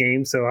unique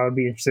games, so I would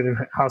be interested in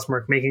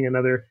Housemarque making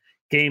another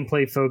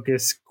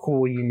gameplay-focused,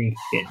 cool, unique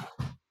game.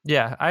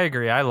 Yeah, I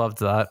agree. I loved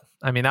that.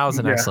 I mean, that was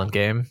an excellent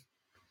game.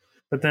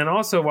 But then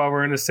also, while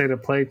we're in a state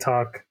of play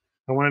talk,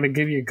 I wanted to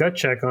give you a gut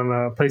check on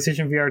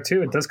PlayStation VR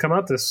 2. It does come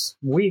out this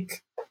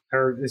week,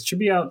 or it should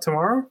be out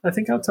tomorrow. I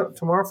think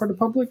tomorrow for the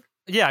public.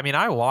 Yeah, I mean,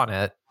 I want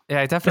it.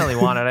 Yeah, I definitely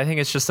want it. I think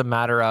it's just a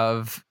matter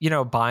of,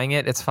 buying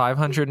it. It's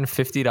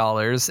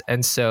 $550,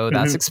 and so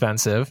that's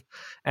expensive,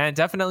 and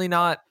definitely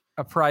not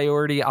a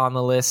priority on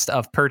the list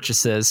of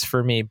purchases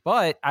for me.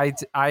 But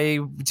I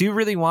do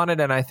really want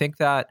it, and I think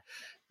that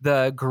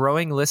the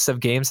growing list of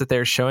games that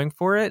they're showing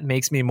for it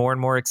makes me more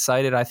and more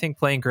excited. I think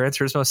playing Gran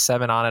Turismo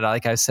 7 on it,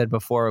 like I said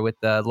before, with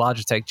the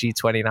Logitech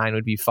G29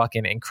 would be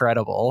fucking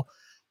incredible.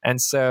 And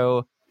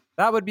so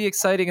that would be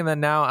exciting. And then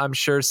now I'm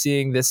sure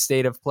seeing this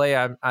state of play,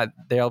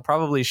 they'll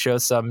probably show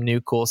some new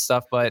cool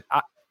stuff, but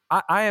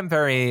I am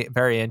very,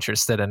 very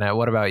interested in it.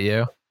 What about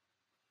you?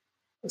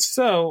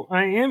 So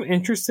I am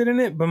interested in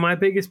it, but my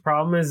biggest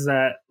problem is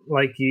that,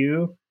 like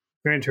you,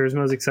 Gran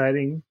Turismo is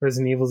exciting,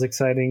 Resident Evil is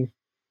exciting.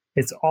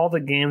 It's all the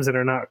games that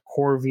are not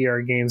core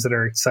VR games that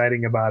are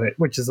exciting about it,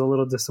 which is a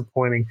little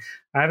disappointing.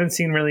 I haven't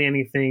seen really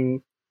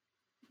anything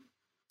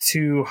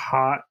too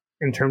hot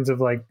in terms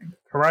of like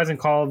Horizon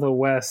Call of the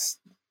West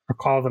or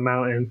Call of the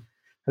Mountain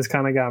has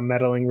kind of got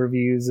meddling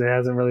reviews. It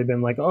hasn't really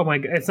been like, oh my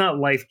God, it's not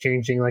life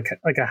changing like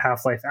a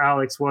Half-Life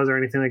Alyx was or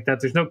anything like that.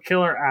 There's no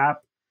killer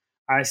app.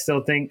 I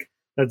still think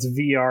that's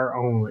VR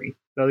only.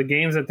 So the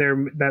games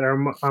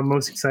I'm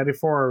most excited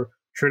for are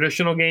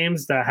traditional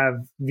games that have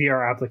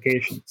VR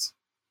applications.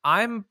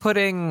 I'm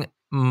putting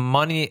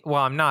money.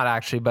 Well, I'm not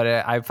actually, but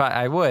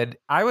I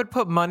would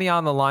put money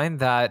on the line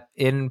that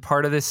in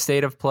part of this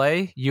state of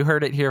play, you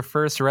heard it here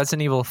first.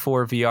 Resident Evil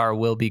 4 VR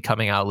will be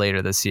coming out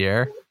later this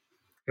year.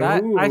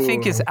 That I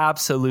think is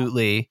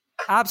absolutely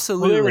going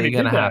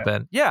to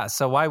happen. Yeah.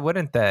 So why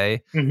wouldn't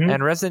they? Mm-hmm.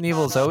 And Resident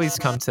Evil's always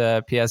come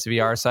to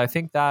PSVR. So I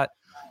think that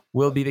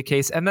will be the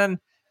case. And then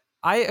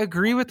I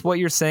agree with what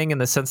you're saying in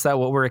the sense that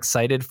what we're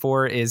excited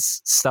for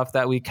is stuff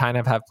that we kind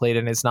of have played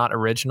and is not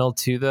original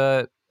to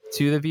the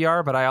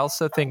VR. But I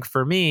also think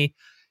for me,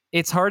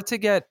 it's hard to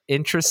get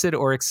interested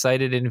or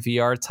excited in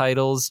VR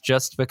titles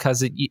just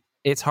because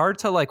it's hard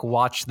to like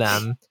watch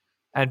them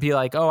and be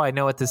like, oh, I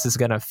know what this is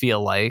going to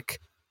feel like.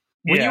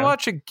 When you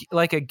watch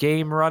a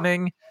game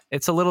running,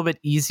 it's a little bit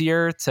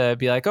easier to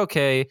be like,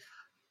 okay,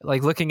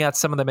 like looking at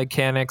some of the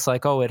mechanics,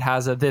 like, oh, it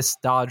has this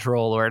dodge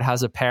roll or it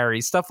has a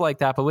parry, stuff like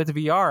that. But with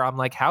VR, I'm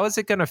like, how is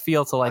it going to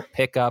feel to like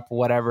pick up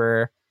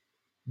whatever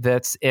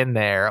that's in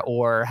there,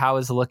 or how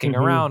is looking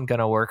around going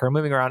to work or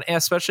moving around,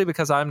 especially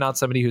because I'm not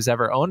somebody who's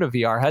ever owned a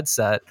VR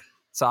headset,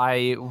 so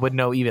I would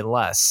know even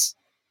less.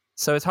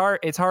 So it's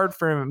hard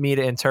for me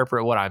to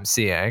interpret what I'm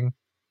seeing.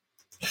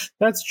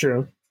 That's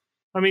true.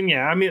 I'm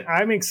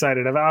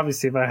excited.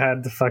 Obviously, if I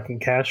had the fucking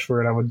cash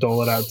for it, I would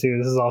dole it out too.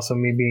 This is also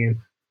me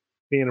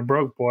being a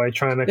broke boy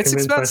trying to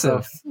convince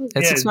myself.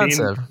 It's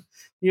expensive.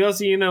 You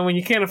also, when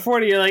you can't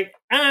afford it, you're like,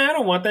 I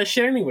don't want that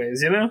shit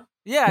anyways,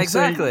 Yeah,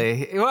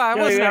 exactly. Well, I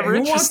was never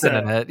interested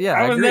in it. Yeah,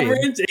 I was never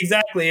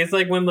exactly. It's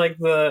like when like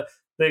the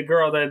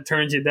girl that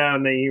turns you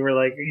down, that you were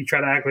like, you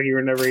try to act like you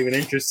were never even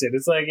interested.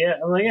 It's like,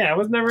 I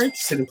was never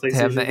interested in PlayStation.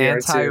 Have the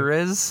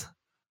anti-Riz.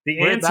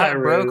 Where that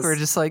broke, we're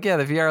just like, yeah,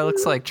 the VR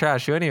looks like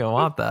trash. You don't even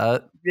want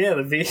that. Yeah,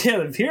 the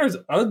VR is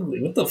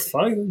ugly. What the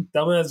fuck,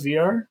 dumbass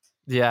VR?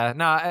 Yeah,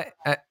 no,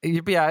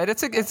 yeah,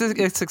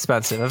 it's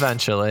expensive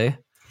eventually.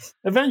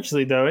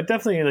 Eventually, though, it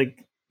definitely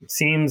like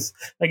seems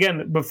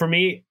again. But for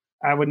me,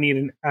 I would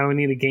need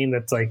a game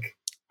that's like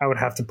I would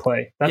have to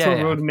play. That's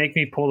what would make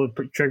me pull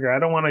the trigger. I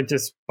don't want to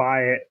just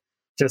buy it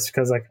just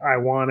because like I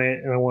want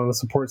it and I want to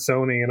support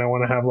Sony and I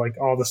want to have like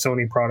all the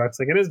Sony products.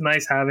 Like it is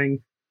nice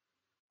having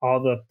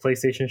all the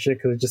PlayStation shit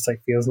because it just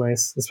like feels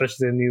nice,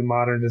 especially the new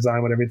modern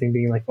design with everything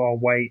being like all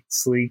white,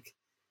 sleek,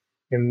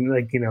 and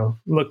like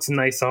looks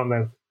nice on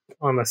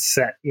the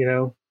set.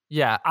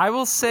 Yeah, I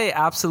will say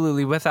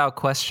absolutely without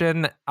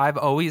question. I've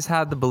always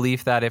had the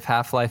belief that if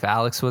Half-Life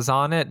Alyx was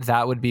on it,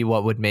 that would be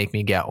what would make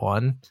me get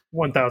one.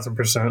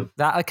 1000%.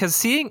 That because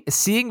seeing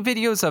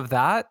videos of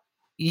that,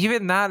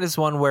 even that is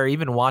one where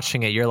even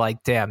watching it, you're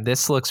like, damn,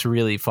 this looks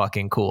really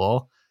fucking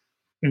cool.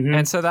 Mm-hmm.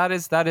 And so that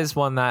is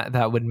one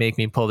that would make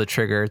me pull the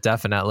trigger,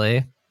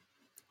 definitely.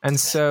 And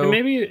so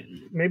maybe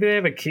they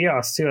have a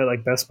kiosk too at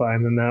like Best Buy,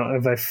 and then now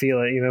if I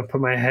feel it, put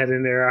my head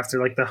in there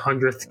after like the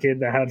 100th kid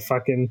that had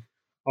fucking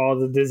all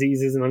the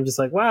diseases, and I'm just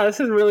like, wow, this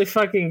is really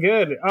fucking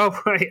good. Oh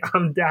wait,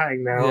 I'm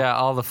dying now. Yeah,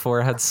 all the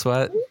forehead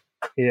sweat.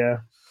 Yeah.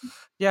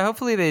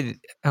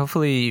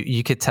 Hopefully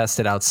you could test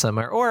it out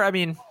somewhere. Or I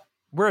mean,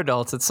 we're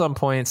adults. At some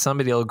point,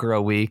 somebody will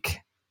grow weak,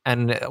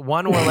 and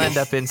one will end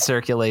up in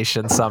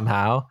circulation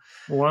somehow.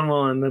 One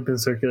will end up in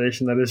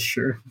circulation. That is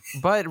true.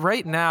 But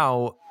right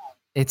now,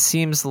 it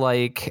seems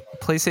like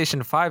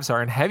PlayStation 5s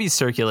are in heavy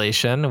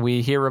circulation.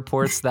 We hear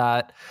reports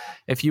that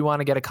if you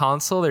want to get a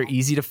console, they're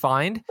easy to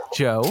find.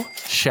 Joe,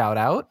 shout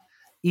out.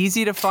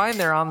 Easy to find.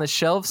 They're on the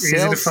shelves.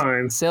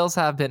 Sales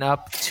have been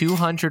up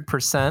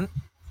 200%.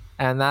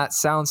 And that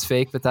sounds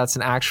fake, but that's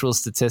an actual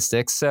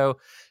statistic. So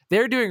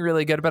they're doing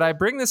really good. But I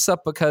bring this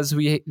up because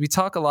we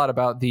talk a lot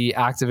about the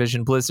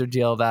Activision Blizzard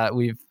deal that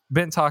we've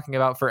been talking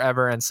about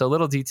forever, and so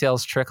little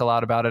details trickle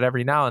out about it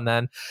every now and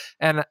then.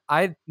 And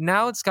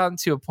now it's gotten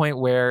to a point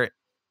where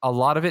a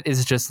lot of it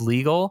is just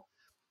legal,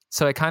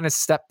 so I kind of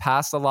stepped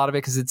past a lot of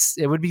it because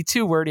it would be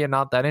too wordy and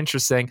not that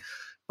interesting.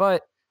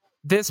 But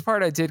this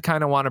part I did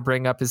kind of want to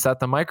bring up is that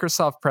the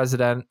Microsoft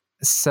president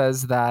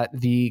says that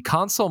the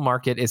console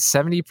market is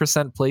 70%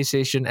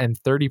 PlayStation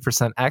and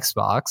 30%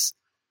 Xbox.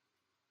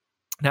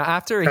 Now,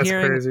 after a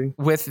hearing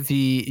with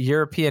the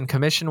European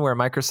Commission where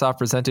Microsoft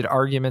presented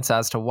arguments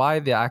as to why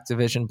the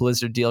Activision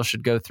Blizzard deal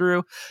should go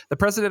through, the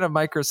president of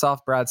Microsoft,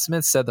 Brad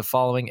Smith, said the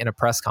following in a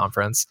press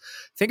conference.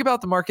 Think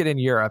about the market in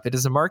Europe. It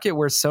is a market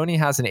where Sony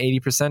has an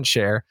 80%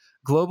 share.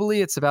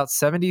 Globally, it's about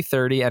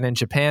 70-30, and in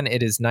Japan,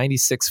 it is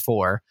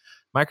 96-4.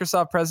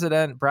 Microsoft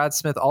president Brad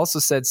Smith also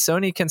said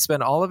Sony can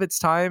spend all of its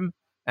time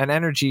and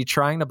energy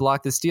trying to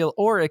block this deal,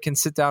 or it can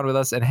sit down with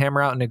us and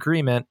hammer out an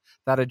agreement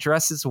that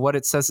addresses what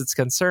it says it's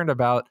concerned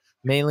about,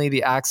 mainly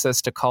the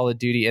access to Call of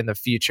Duty in the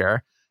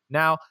future.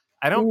 Now,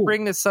 I don't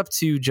bring this up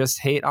to just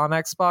hate on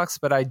Xbox,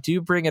 but I do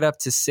bring it up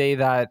to say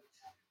that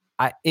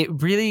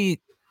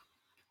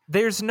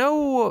there's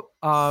no,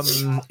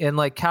 in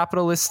like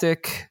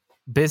capitalistic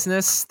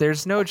business,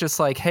 there's no just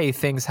like, hey,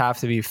 things have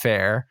to be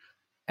fair.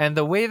 And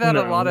the way that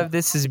a lot of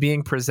this is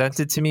being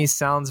presented to me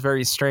sounds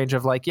very strange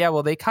of like, yeah,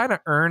 well, they kind of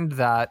earned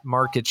that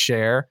market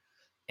share,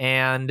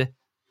 and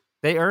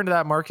they earned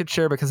that market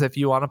share because if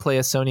you want to play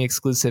a Sony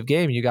exclusive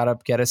game, you got to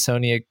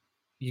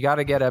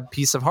get a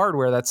piece of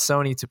hardware that's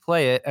Sony to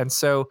play it. And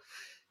so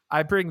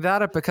I bring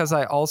that up because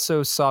I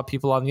also saw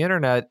people on the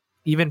internet,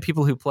 even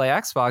people who play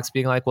Xbox,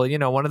 being like, well,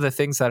 one of the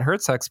things that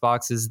hurts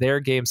Xbox is their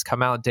games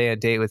come out day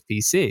and date with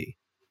PC.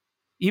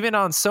 Even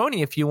on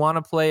Sony, if you want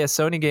to play a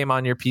Sony game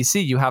on your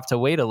PC, you have to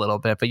wait a little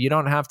bit, but you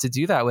don't have to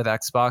do that with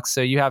Xbox.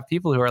 So you have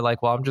people who are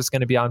like, well, I'm just going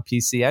to be on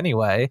PC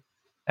anyway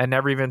and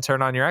never even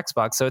turn on your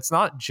Xbox. So it's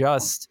not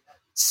just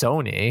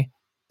Sony.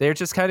 They're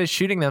just kind of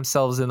shooting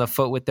themselves in the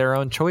foot with their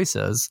own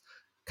choices.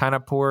 Kind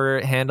of poor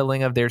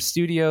handling of their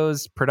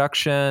studios,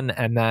 production,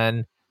 and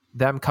then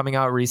them coming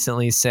out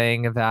recently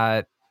saying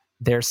that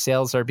their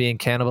sales are being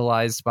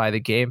cannibalized by the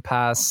Game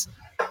Pass,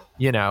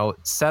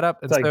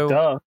 setup. And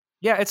duh.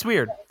 Yeah, it's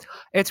weird.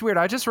 It's weird.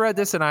 I just read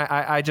this and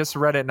I just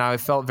read it and I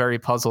felt very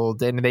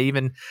puzzled.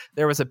 And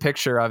there was a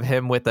picture of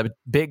him with a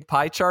big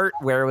pie chart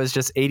where it was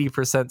just 80%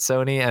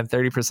 Sony and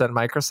 30%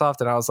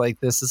 Microsoft. And I was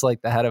like, this is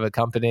like the head of a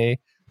company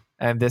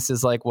and this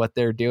is like what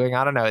they're doing.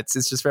 I don't know. It's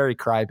just very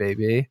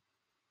crybaby.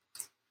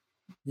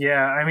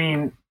 Yeah, I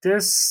mean,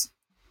 it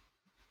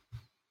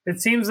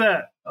seems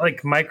that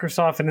like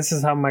Microsoft, and this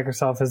is how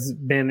Microsoft has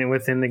been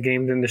within the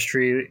games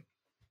industry.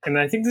 And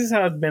I think this is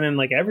how it's been in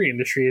like every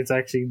industry it's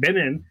actually been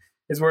in.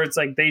 Is where it's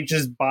like they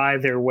just buy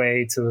their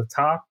way to the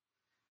top.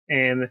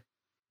 And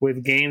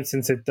with games,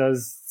 since it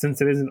is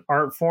an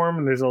art form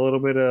and there's a little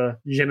bit of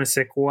je ne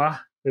sais quoi,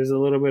 there's a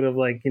little bit of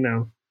like,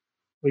 well,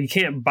 you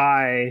can't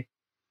buy,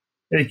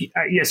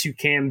 yes, you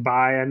can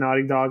buy a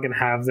Naughty Dog and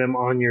have them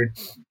on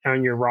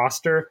your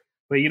roster,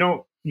 but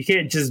you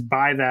can't just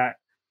buy that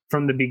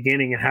from the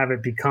beginning and have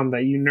it become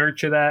that. You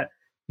nurture that,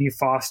 you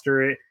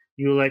foster it,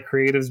 you let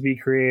creatives be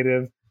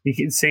creative,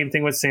 Same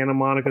thing with Santa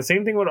Monica.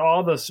 Same thing with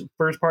all the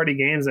first-party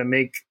games that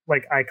make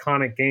like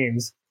iconic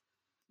games.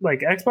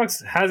 Like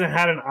Xbox hasn't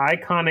had an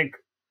iconic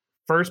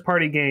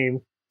first-party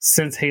game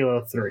since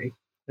Halo 3,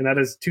 and that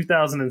is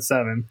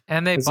 2007.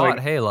 And they bought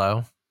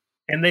Halo.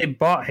 And they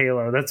bought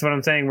Halo. That's what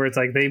I'm saying, where it's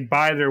like they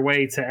buy their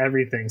way to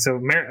everything. So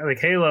like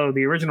Halo,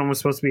 the original was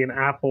supposed to be an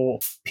Apple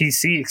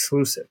PC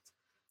exclusive,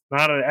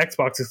 not an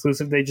Xbox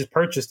exclusive. They just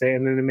purchased it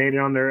and then they made it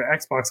on their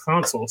Xbox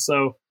console.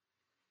 So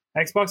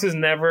Xbox has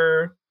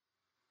never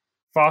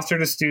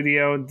fostered a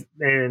studio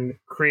and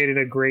created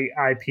a great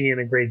IP and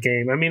a great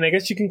game. I mean, I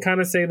guess you can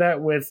kind of say that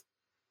with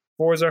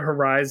Forza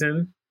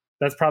Horizon.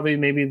 That's probably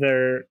maybe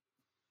their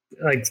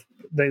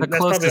the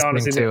closest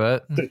thing to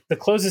it. The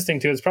closest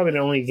thing to it is probably the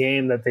only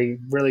game that they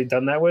really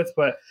done that with.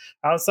 But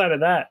outside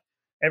of that,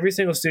 every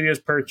single studio is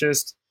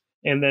purchased,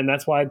 and then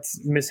that's why it's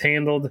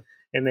mishandled.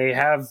 And they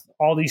have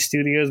all these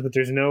studios, but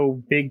there's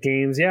no big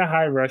games. Yeah,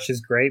 High Rush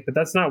is great, but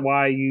that's not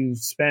why you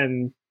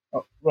spend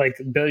like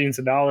billions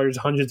of dollars,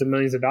 hundreds of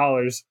millions of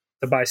dollars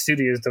to buy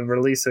studios to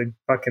release a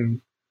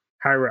fucking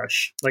High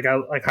Rush. Like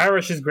High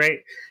Rush is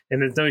great,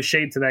 and there's no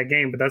shade to that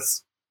game, but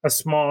that's a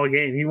small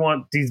game. You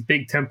want these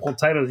big tentpole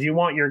titles. You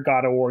want your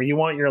God of War. You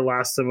want your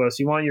Last of Us.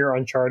 You want your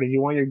Uncharted.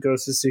 You want your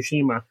Ghost of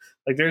Tsushima.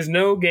 Like there's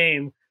no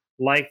game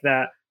like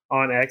that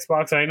on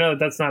Xbox. I know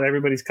that's not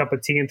everybody's cup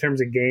of tea in terms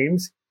of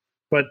games,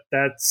 but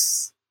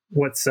that's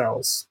what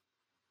sells.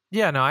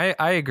 Yeah, no,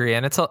 I agree.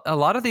 And it's a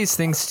lot of these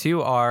things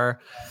too are,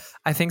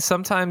 I think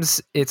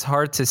sometimes it's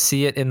hard to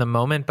see it in the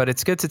moment, but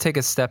it's good to take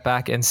a step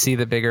back and see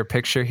the bigger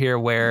picture here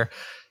where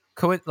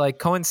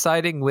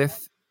coinciding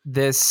with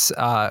this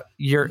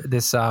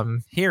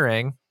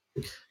hearing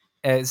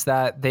is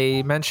that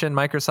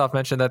Microsoft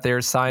mentioned that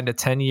they're signed a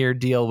 10-year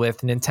deal with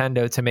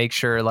Nintendo to make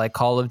sure like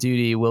Call of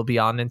Duty will be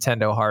on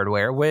Nintendo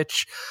hardware,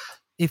 which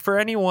for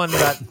anyone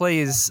that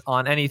plays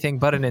on anything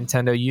but a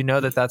Nintendo, you know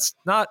that that's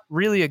not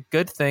really a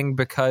good thing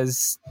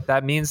because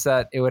that means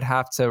that it would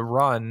have to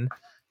run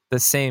the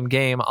same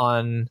game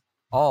on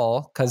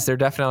all, because they're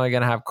definitely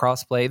going to have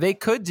crossplay. They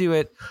could do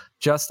it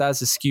just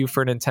as a SKU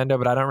for Nintendo,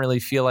 but I don't really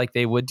feel like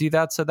they would do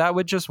that. So that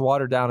would just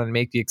water down and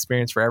make the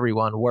experience for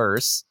everyone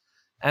worse.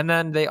 And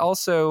then they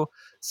also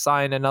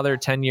signed another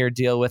 10-year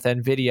deal with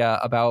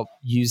NVIDIA about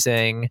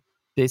using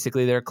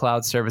basically their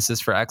cloud services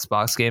for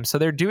Xbox games. So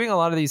they're doing a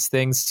lot of these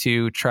things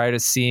to try to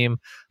seem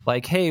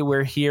like, hey,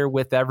 we're here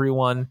with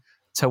everyone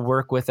to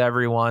work with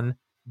everyone.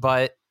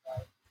 But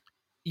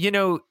you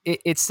know,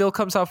 it still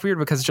comes off weird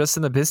because just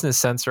in the business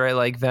sense, right?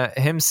 Like that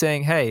him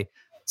saying, hey,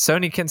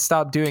 Sony can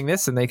stop doing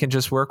this and they can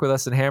just work with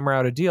us and hammer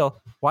out a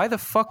deal. Why the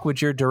fuck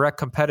would your direct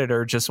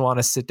competitor just want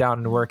to sit down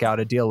and work out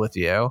a deal with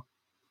you?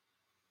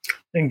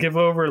 And give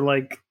over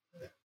like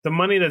the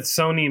money that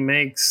Sony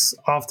makes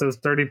off those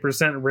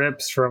 30%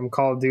 rips from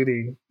Call of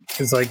Duty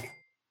is like,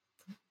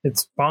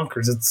 it's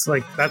bonkers. It's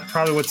like, that's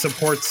probably what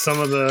supports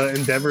some of the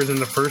endeavors in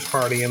the first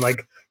party and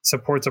like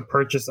supports a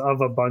purchase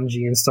of a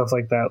Bungie and stuff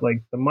like that.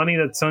 Like the money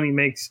that Sony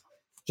makes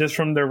just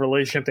from their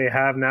relationship they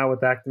have now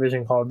with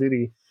Activision Call of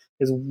Duty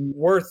is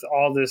worth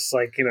all this,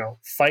 like, you know,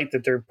 fight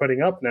that they're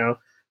putting up now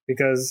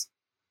because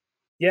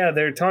yeah,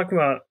 they're talking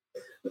about,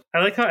 I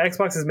like how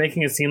Xbox is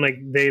making it seem like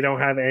they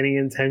don't have any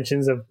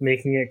intentions of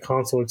making it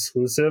console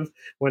exclusive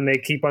when they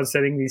keep on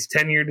setting these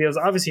 10-year deals.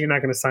 Obviously, you're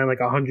not going to sign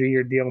like a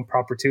 100-year deal in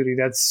perpetuity.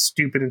 That's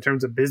stupid in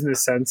terms of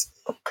business sense.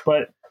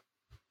 But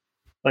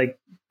like,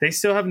 they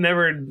still have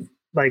never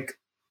like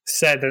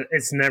said that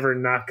it's never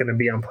not going to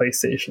be on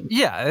PlayStation.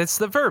 Yeah, it's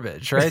the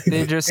verbiage, right?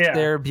 They just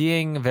they're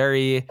being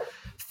very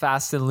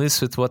fast and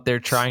loose with what they're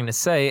trying to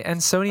say, and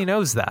Sony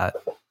knows that.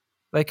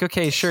 Like,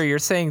 okay, sure, you're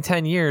saying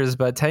 10 years,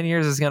 but 10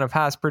 years is going to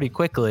pass pretty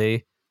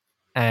quickly,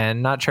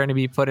 and not trying to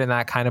be put in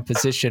that kind of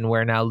position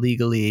where now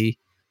legally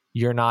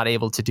you're not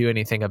able to do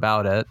anything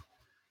about it.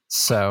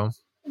 So,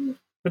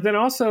 but then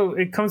also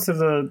it comes to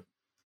the,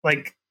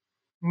 like,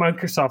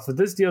 Microsoft, if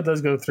this deal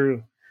does go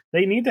through,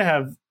 they need to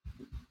have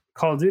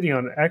Call of Duty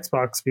on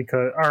Xbox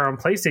or on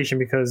PlayStation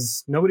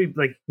because nobody,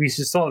 like we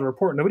just saw in the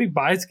report, nobody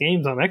buys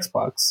games on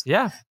Xbox.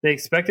 Yeah. They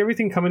expect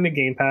everything coming to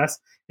Game Pass,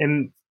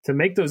 and to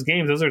make those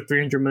games, those are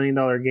 $300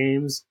 million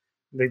games.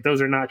 Like,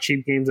 those are not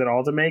cheap games at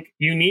all to make.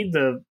 You need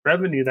the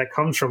revenue that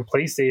comes from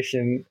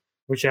PlayStation,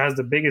 which has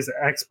the biggest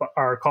Xbox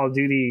or Call of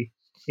Duty,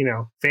 you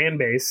know, fan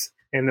base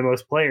and the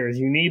most players.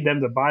 You need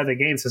them to buy the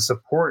games to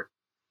support,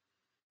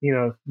 you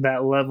know,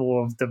 that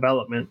level of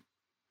development.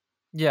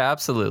 Yeah,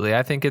 absolutely.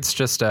 I think it's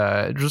just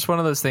one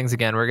of those things.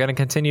 Again, we're going to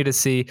continue to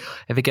see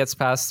if it gets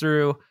passed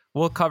through.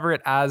 We'll cover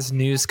it as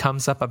news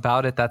comes up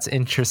about it. That's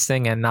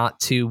interesting and not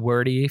too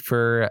wordy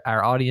for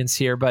our audience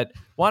here. But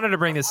wanted to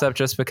bring this up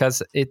just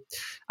because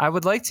I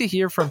would like to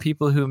hear from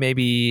people who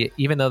maybe,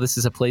 even though this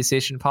is a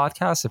PlayStation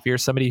podcast, if you're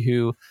somebody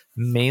who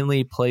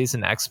mainly plays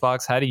an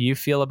Xbox, how do you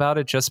feel about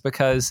it? Just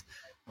because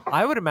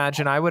I would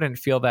imagine I wouldn't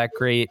feel that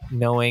great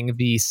knowing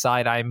the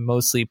side I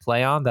mostly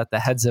play on, that the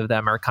heads of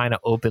them are kind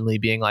of openly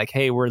being like,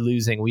 hey, we're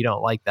losing, we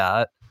don't like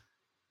that.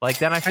 Like,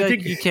 then I feel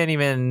like you can't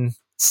even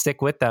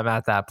stick with them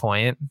at that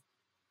point.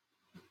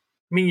 I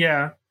mean,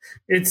 yeah,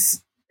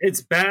 it's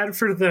it's bad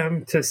for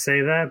them to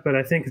say that, but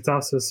I think it's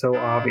also so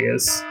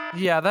obvious.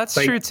 Yeah, that's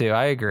Like- true too.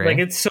 I agree. Like,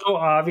 it's so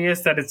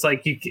obvious that it's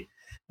like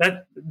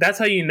that's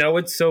how you know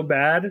it's so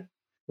bad,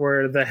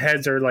 where the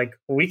heads are like,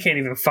 well, we can't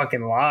even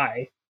fucking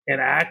lie and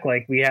act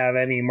like we have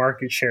any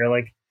market share.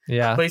 Like,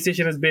 yeah.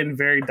 PlayStation has been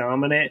very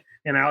dominant,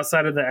 and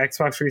outside of the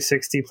Xbox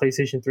 360,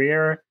 PlayStation 3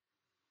 era,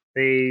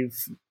 they've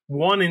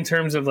won in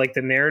terms of like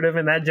the narrative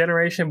in that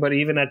generation. But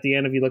even at the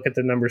end, if you look at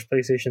the numbers,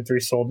 PlayStation 3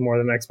 sold more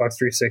than Xbox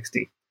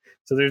 360.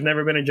 So there's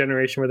never been a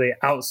generation where they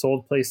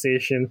outsold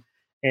PlayStation,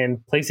 and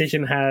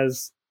PlayStation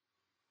has,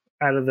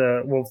 out of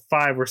the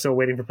 5, we're still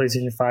waiting for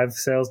PlayStation 5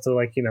 sales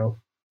to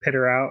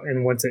peter out,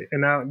 and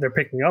now they're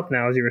picking up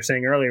now, as you were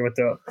saying earlier, with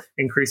the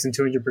increase in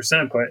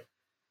 200%. But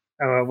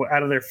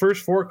out of their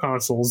first 4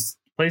 consoles,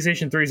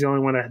 PlayStation 3 is the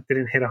only one that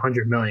didn't hit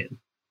 100 million.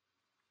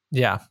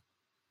 Yeah,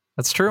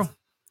 that's true.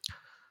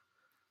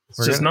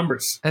 It's just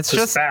numbers. It's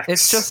just facts.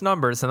 It's just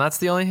numbers, and that's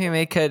the only thing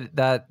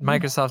that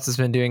Microsoft has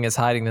been doing is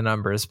hiding the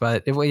numbers.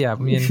 But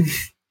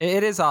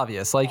it is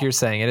obvious, like you're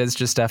saying. It is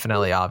just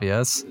definitely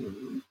obvious.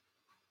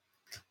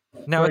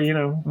 Now,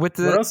 what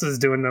else is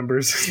doing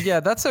numbers? Yeah,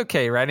 that's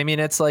okay, right? I mean,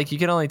 it's like you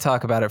can only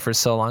talk about it for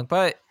so long.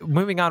 But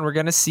moving on, we're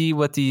going to see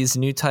what these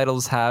new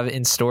titles have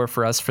in store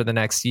for us for the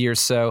next year.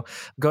 So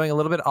going a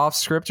little bit off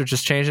script or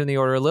just changing the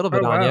order a little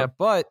bit on you,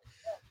 but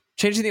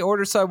changing the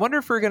order. So I wonder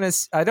if we're going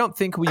to, I don't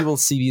think we will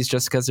see these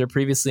just because they're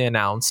previously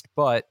announced,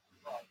 but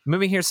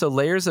moving here. So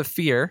Layers of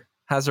Fear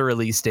has a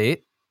release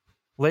date.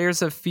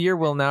 Layers of Fear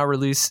will now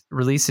release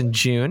in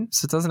June.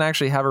 So it doesn't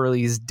actually have a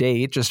release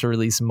date, just a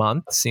release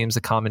month. Seems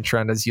a common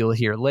trend, as you'll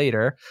hear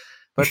later.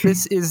 But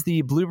this is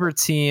the Bloober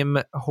Team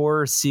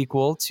horror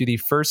sequel to the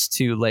first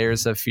 2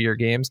 Layers of Fear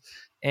games.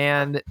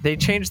 And they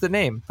changed the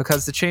name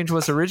because the change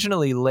was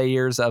originally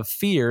Layers of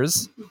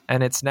Fears,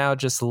 and it's now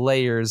just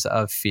Layers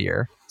of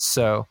Fear.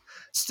 So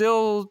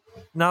still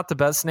not the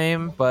best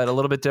name, but a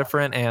little bit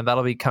different, and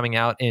that'll be coming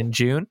out in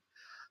June.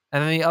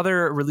 And then the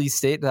other release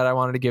date that I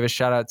wanted to give a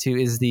shout out to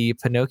is the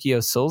Pinocchio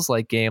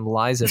Souls-like game,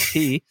 Lies of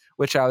P,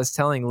 which I was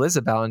telling Liz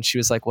about, and she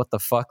was like, what the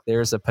fuck?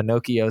 There's a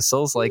Pinocchio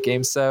Souls-like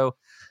game. So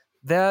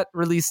that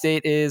release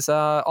date is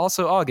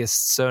also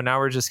August. So now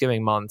we're just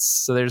giving months.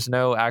 So there's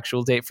no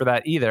actual date for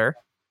that either.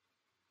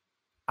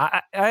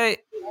 I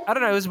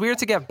don't know. It was weird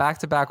to get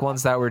back-to-back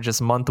ones that were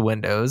just month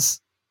windows.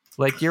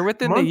 Like, you're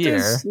within the year.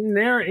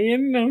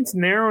 It's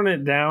narrowing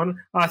it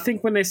down. I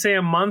think when they say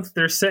a month,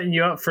 they're setting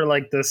you up for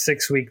like the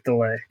 6-week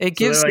delay. It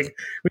gives we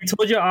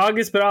told you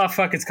August, but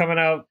fuck, it's coming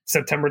out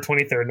September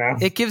 23rd now.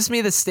 It gives me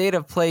the State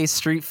of Play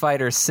Street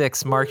Fighter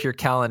 6, mark your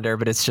calendar,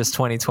 but it's just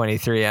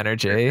 2023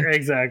 energy.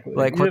 Exactly.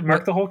 Like,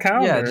 mark the whole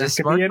calendar. Yeah,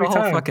 just mark the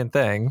whole fucking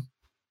thing.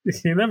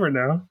 You never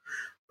know.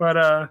 But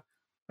I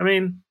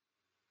mean,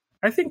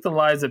 I think the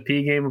Lies of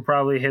P game will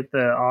probably hit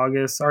the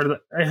August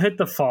hit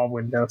the fall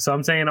window. So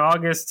I'm saying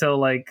August till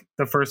like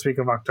the first week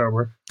of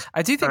October.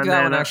 I do think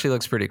that one actually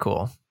looks pretty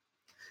cool.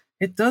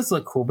 It does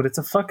look cool, but it's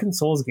a fucking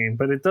Souls game.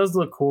 But it does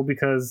look cool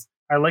because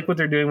I like what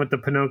they're doing with the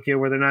Pinocchio,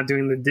 where they're not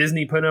doing the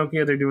Disney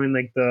Pinocchio. They're doing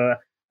like the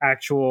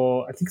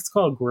actual, I think it's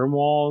called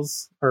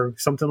Grimwalls or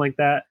something like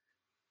that.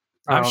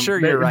 I'm sure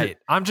you're right.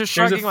 I'm just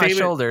shrugging my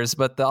shoulders,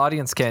 but the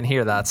audience can't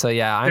hear that. So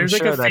yeah, I'm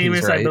sure that he's right.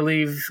 There's like a famous, I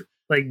believe,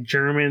 like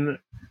German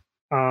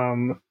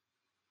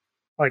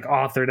like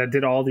author that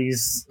did all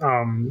these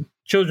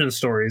children's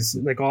stories,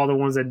 like all the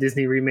ones that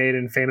Disney remade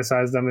and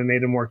fantasized them and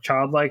made them more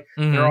childlike.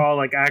 Mm-hmm. They're all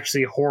like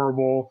actually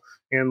horrible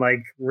and like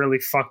really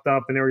fucked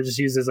up, and they were just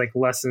used as like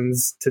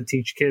lessons to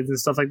teach kids and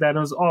stuff like that. And it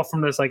was all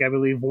from this, like, I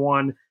believe,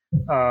 one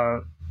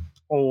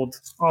old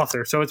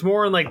author. So it's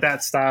more in like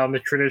that style, the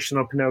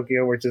traditional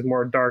Pinocchio, which is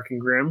more dark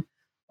and grim.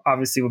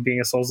 Obviously, with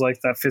being a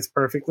Souls-like, that fits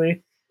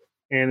perfectly.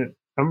 And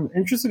I'm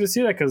interested to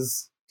see that,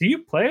 because do you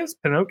play as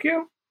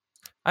Pinocchio?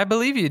 I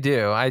believe you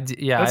do.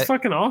 Yeah, that's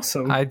fucking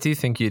awesome. I do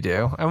think you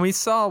do. And we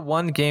saw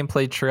one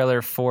gameplay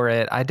trailer for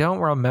it. I don't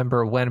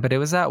remember when, but it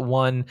was at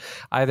one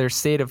either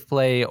State of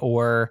Play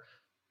or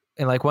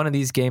in like one of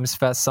these Games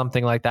Fest,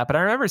 something like that. But I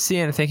remember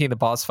seeing and thinking the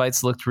boss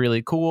fights looked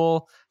really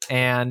cool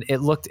and it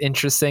looked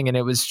interesting. And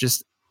it was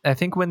just, I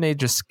think when they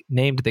just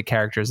named the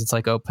characters, it's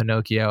like, oh,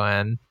 Pinocchio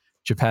and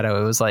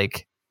Geppetto, it was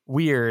like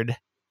weird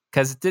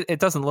because it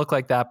doesn't look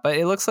like that, but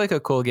it looks like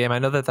a cool game. I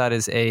know that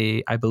is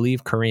I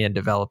believe, Korean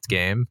developed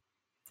game.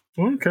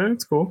 Okay,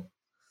 that's cool.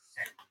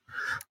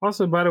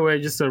 Also, by the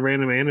way, just a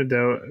random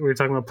anecdote. We were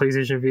talking about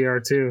PlayStation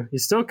VR too. You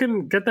still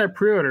can get that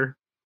pre-order.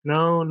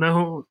 No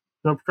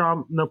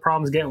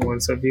problems getting one.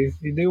 So if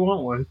you do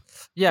want one,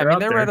 yeah, I mean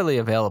they're readily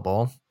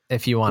available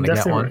if you want to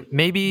get one.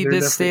 Maybe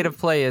this State of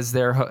Play is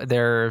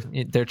they're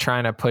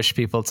trying to push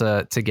people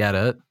to get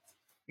it.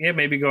 Yeah,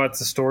 maybe go out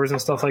to stores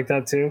and stuff like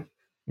that too.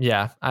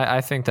 Yeah,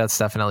 I think that's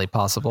definitely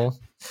possible.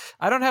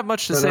 I don't have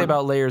much to say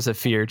about Layers of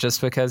Fear,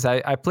 just because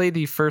I played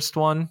the first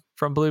one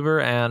from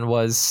Bloober and it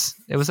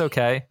was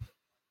okay.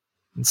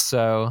 And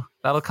so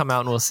that'll come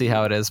out and we'll see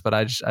how it is. But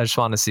I just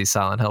want to see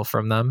Silent Hill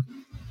from them.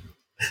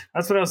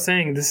 That's what I was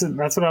saying.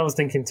 That's what I was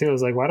thinking too. I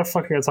was like, why the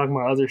fuck are you talking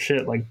about other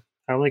shit? Like,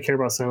 I only care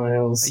about Silent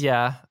Hills.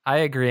 Yeah, I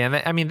agree. And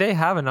I mean, they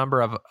have a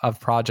number of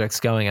projects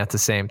going at the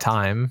same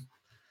time.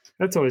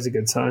 That's always a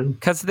good sign.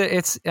 Because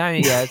it's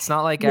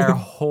not like our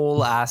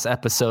whole ass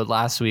episode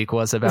last week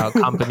was about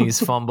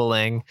companies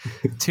fumbling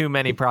too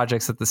many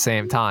projects at the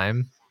same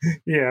time.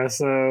 Yeah,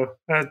 so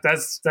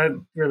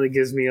that really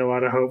gives me a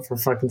lot of hope for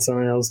fucking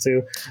Silent Hills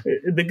 2.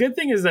 The good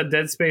thing is that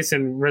Dead Space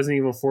and Resident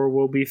Evil 4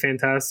 will be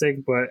fantastic,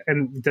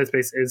 and Dead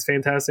Space is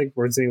fantastic.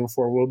 Resident Evil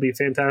 4 will be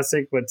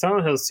fantastic, but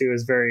Silent Hills 2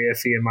 is very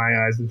iffy in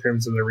my eyes in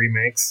terms of the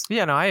remakes.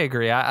 Yeah, no, I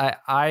agree.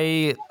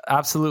 I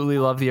absolutely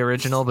love the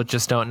original, but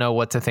just don't know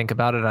what to think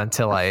about it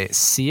until I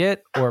see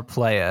it or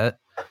play it,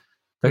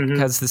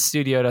 because the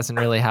studio doesn't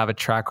really have a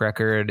track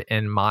record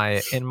in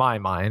my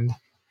mind.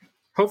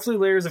 Hopefully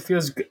Layers of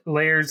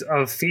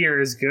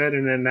Fear is good,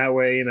 and then that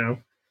way,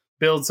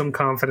 build some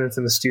confidence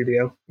in the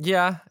studio.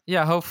 Yeah,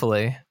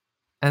 hopefully.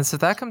 And so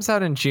that comes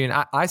out in June.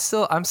 I'm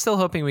still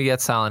hoping we get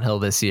Silent Hill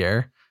this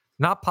year.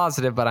 Not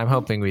positive, but I'm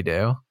hoping we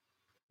do.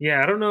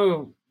 Yeah, I don't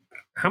know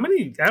how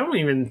many.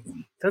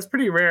 That's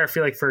pretty rare, I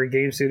feel like, for a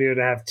game studio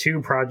to have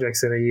 2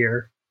 projects in a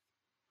year.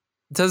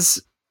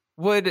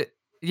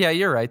 Yeah,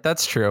 you're right.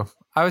 That's true.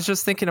 I was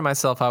just thinking to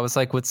myself, I was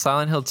like, would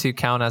Silent Hill 2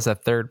 count as a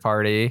third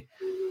party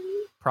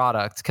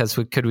product? Because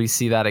could we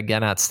see that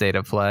again at State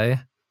of Play?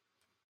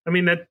 I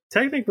mean, that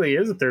technically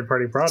is a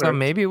third-party product. So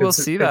maybe we'll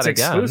see that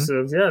again.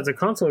 Exclusive. Yeah, it's a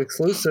console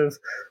exclusive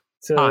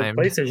to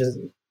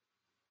PlayStation.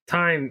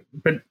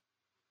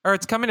 Or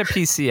it's coming to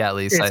PC at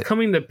least. It's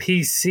coming to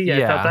PC.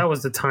 Yeah. I thought that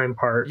was the time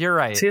part. You're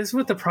right. See, this is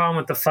what the problem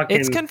with the fucking.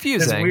 It's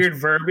confusing. This weird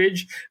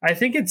verbiage. I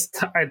think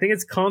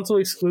it's console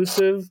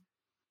exclusive.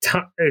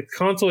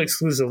 Console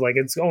exclusive, like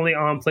it's only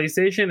on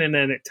PlayStation, and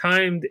then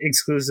timed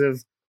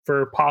exclusive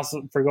for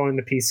going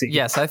to PC.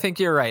 Yes, I think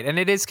you're right. And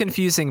it is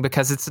confusing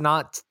because it's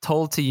not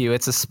told to you.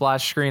 It's a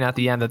splash screen at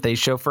the end that they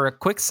show for a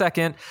quick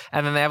second,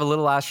 and then they have a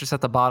little asterisk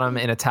at the bottom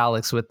in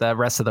italics with the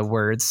rest of the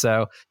words.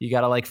 So you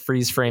got to like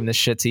freeze frame the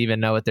shit to even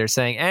know what they're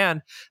saying.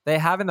 And they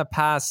have in the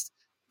past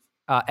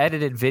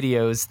edited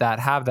videos that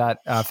have that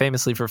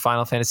famously for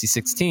Final Fantasy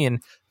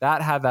 16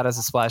 that had that as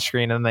a splash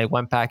screen, and they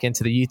went back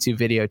into the YouTube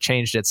video,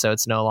 changed it so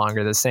it's no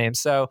longer the same.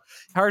 So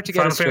hard to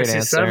get a straight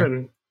answer.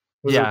 7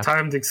 was a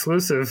timed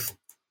exclusive.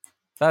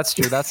 That's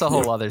true. That's a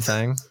whole other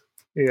thing.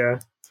 Yeah.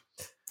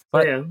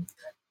 But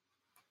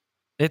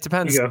it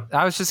depends.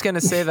 I was just going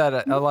to say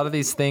that a lot of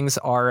these things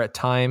are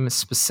time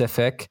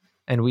specific,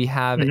 and we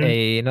have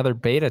another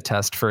beta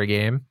test for a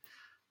game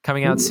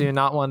coming out soon.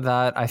 Not one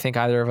that I think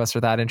either of us are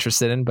that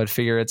interested in, but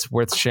figure it's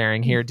worth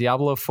sharing here.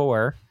 Diablo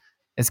 4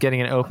 is getting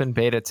an open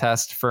beta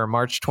test for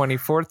March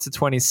 24th to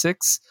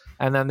 26th.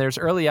 And then there's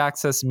early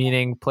access,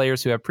 meaning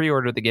players who have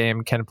pre-ordered the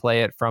game can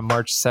play it from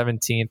March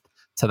 17th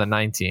to the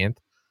 19th.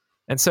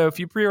 And so if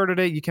you pre-ordered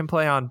it, you can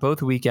play on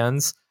both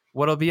weekends.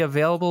 What'll be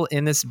available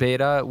in this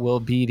beta will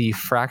be the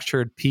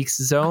Fractured Peaks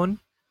zone.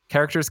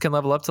 Characters can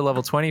level up to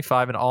level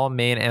 25, and all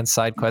main and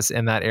side quests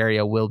in that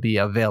area will be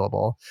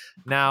available.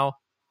 Now,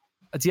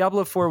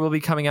 Diablo 4 will be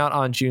coming out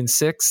on June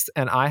 6th,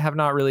 and I have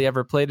not really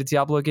ever played a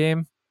Diablo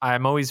game.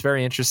 I'm always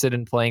very interested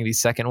in playing the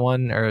second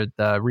one or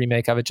the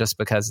remake of it just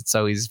because it's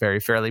always very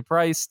fairly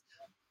priced.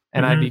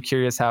 And I'd be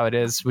curious how it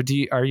is.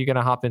 Are you going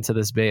to hop into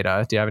this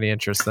beta? Do you have any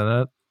interest in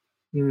it?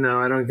 No,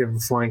 I don't give a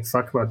flying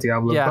fuck about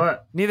Diablo. Yeah,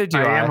 but neither do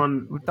I.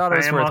 We thought it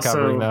was worth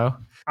covering, though.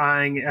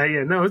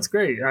 No, it's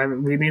great.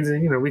 We need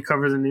to, we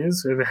cover the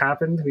news. If it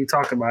happened, we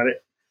talk about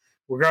it,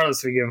 regardless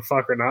if we give a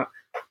fuck or not.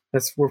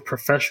 We're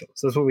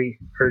professionals. That's what we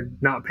are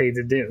not paid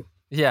to do.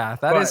 Yeah,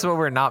 that is what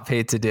we're not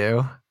paid to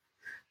do.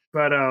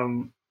 But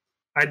I'm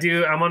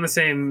on the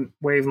same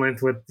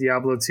wavelength with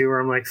Diablo 2, where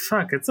I'm like,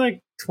 fuck, it's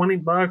like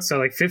 $20 or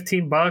like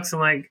 $15. I'm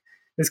like,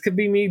 this could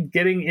be me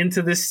getting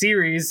into this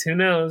series. Who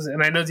knows?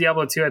 And I know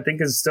Diablo 2, I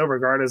think, is still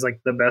regarded as like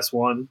the best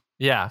one.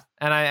 Yeah.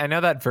 And I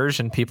know that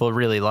version people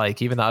really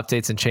like. Even the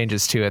updates and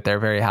changes to it, they're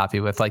very happy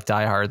with, like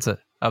diehards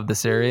of the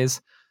series.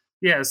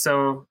 Yeah.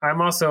 So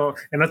I'm also,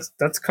 and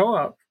that's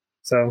co-op.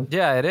 So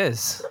yeah, it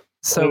is.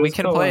 So we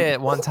can play it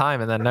one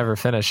time and then never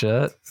finish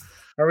it.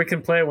 Or we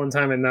can play it one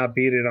time and not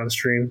beat it on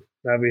stream.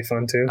 That'd be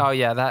fun too. Oh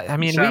yeah,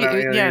 we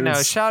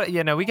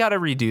got to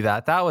redo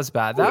that. That was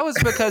bad. That was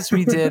because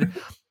we did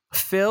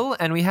Phil,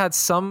 and we had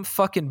some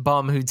fucking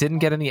bum who didn't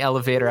get in the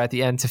elevator at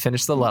the end to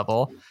finish the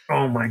level.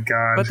 Oh my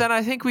god! But then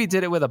I think we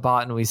did it with a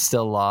bot, and we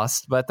still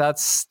lost. But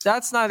that's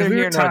neither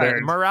here nor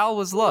there. Morale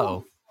was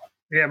low.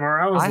 Yeah,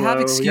 morale was low. I have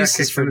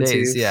excuses for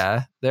days.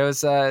 Yeah, there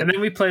was. And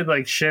then we played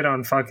like shit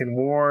on fucking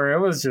War.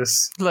 It was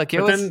just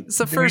it's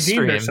the first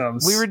stream.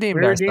 We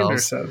redeemed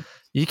ourselves.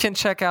 You can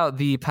check out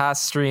the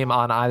past stream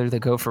on either the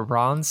Go for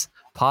Bronze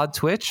pod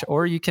Twitch,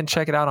 or you can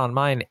check it out on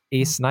mine,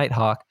 Ace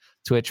Nighthawk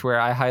Twitch, where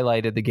I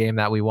highlighted the game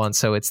that we won,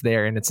 so it's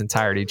there in its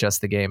entirety,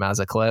 just the game as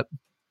a clip.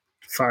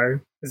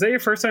 Fire. Is that your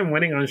first time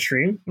winning on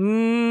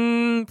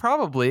stream?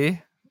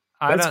 Probably.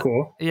 That's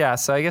cool. Yeah,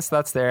 so I guess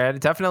that's there. And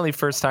definitely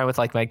first time with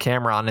like my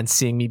camera on and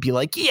seeing me be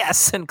like,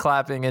 yes, and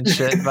clapping and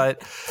shit.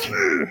 But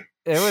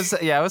it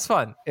was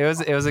fun. It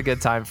was a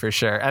good time for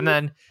sure. And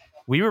then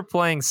we were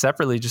playing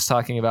separately, just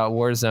talking about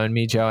Warzone.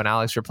 Me, Joe, and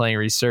Alex were playing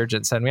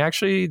Resurgence, and that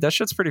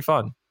shit's pretty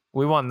fun.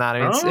 We won that.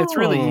 I mean, it's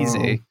really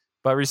easy,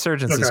 but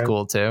Resurgence is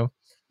cool too.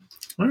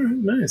 All right,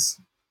 nice.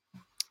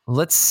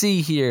 Let's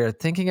see here.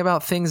 Thinking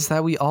about things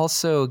that we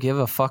also give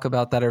a fuck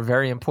about that are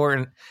very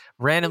important.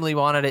 Randomly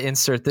wanted to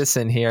insert this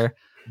in here.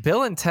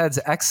 Bill and Ted's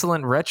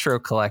Excellent Retro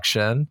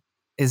Collection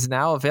is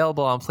now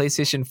available on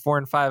PlayStation 4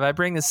 and 5. I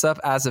bring this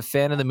up as a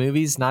fan of the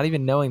movies, not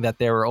even knowing that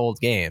they were old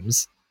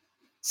games.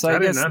 So I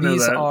guess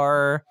these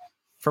are,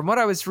 from what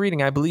I was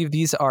reading, I believe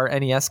these are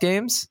NES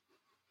games,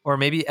 or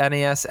maybe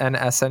NES and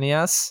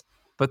SNES,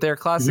 but they're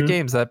classic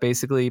games that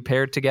basically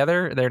paired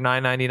together. They're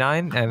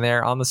 $9.99 and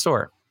they're on the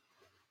store.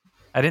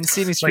 I didn't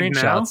see any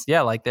screenshots.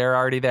 Yeah, like they're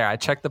already there. I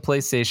checked the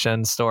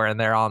PlayStation store and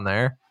they're on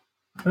there.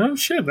 Oh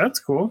shit,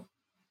 that's cool.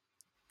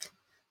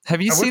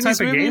 Have you seen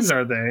these movies? What type of games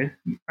are they?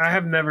 I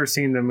have never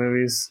seen the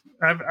movies.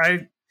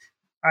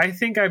 I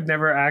think I've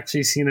never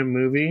actually seen a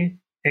movie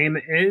in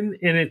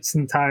its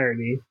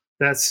entirety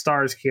that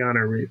stars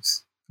Keanu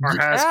Reeves or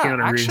has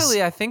Keanu Reeves.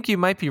 Actually, I think you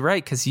might be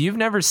right because you've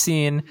never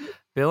seen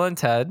Bill and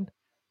Ted,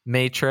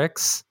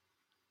 Matrix,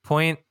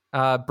 Point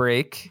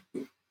Break.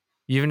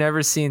 You've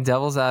never seen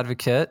Devil's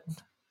Advocate.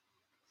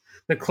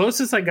 The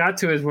closest I got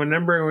to is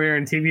whenever we were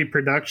in TV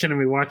production and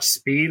we watched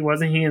Speed.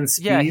 Wasn't he in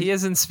Speed? Yeah, he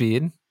is in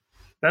Speed.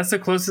 That's the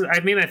closest.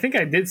 I mean, I think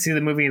I did see the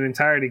movie in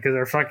entirety because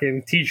our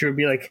fucking teacher would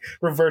be like,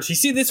 reverse. You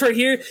see this right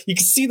here? You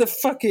can see the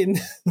fucking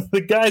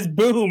the guy's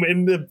boom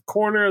in the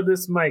corner of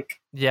this mic.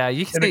 Yeah,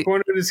 you can in the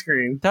corner of the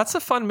screen. That's a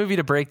fun movie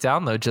to break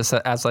down though, just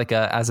as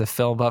a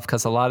film buff,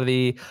 because a lot of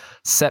the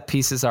set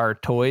pieces are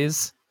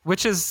toys,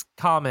 which is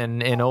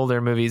common in older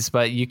movies,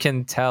 but you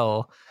can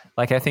tell.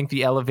 Like I think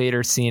the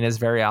elevator scene is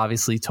very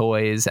obviously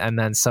toys, and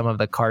then some of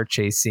the car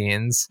chase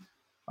scenes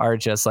are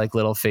just like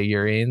little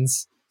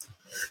figurines.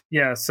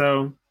 Yeah,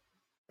 so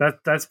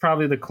that's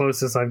probably the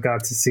closest I've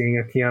got to seeing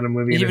a Keanu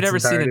movie. You've never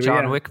seen a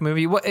John Wick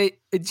movie? What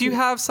do you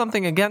have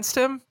something against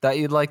him that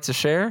you'd like to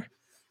share?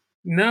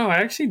 No, I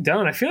actually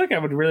don't. I feel like I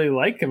would really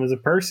like him as a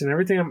person.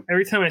 Every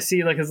time I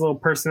see like his little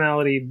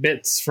personality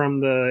bits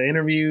from the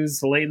interviews,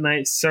 the late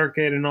night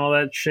circuit, and all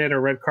that shit, or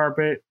red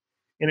carpet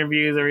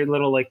interviews, every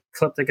little like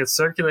clip that gets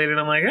circulated,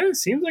 I'm like, hey,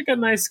 seems like a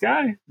nice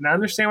guy. And I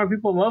understand why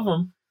people love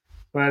him,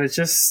 but it's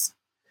just.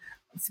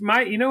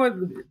 You know what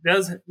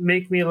does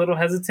make me a little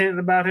hesitant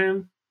about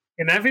him,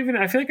 and I feel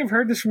like I've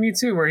heard this from you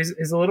too, where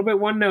he's a little bit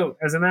one note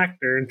as an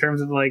actor in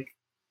terms of like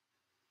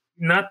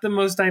not the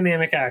most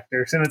dynamic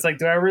actors, and it's like,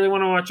 do I really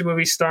want to watch a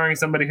movie starring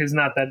somebody who's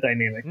not that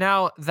dynamic?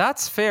 Now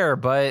that's fair,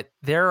 but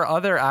there are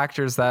other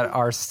actors that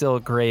are still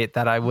great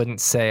that I wouldn't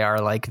say are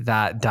like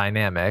that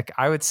dynamic.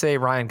 I would say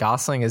Ryan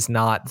Gosling is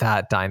not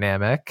that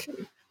dynamic.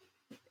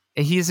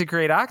 He's a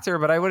great actor,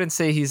 but I wouldn't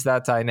say he's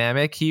that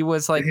dynamic. He's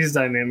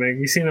dynamic.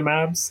 You seen him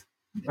abs?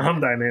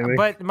 I'm dynamic.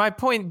 But my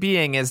point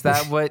being is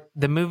that what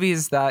the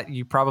movies that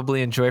you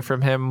probably enjoy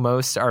from him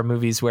most are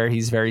movies where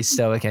he's very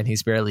stoic and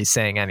he's barely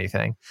saying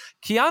anything.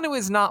 Keanu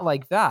is not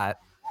like that,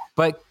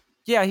 but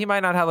yeah, he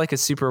might not have like a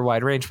super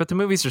wide range, but the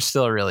movies are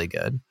still really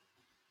good.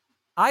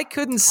 I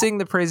couldn't sing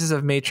the praises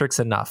of Matrix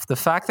enough. The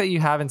fact that you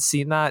haven't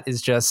seen that is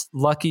just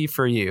lucky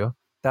for you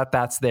that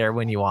that's there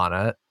when you want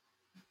it.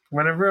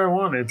 Whenever I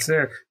want it, it's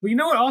there. Well, you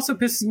know what also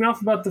pisses me off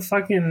about the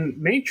fucking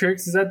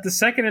Matrix is that the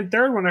second and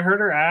third one I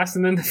heard are ass,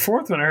 and then the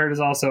fourth one I heard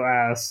is also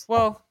ass.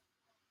 Well,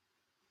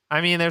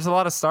 I mean, there's a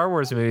lot of Star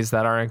Wars movies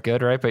that aren't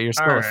good, right? But you're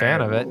still a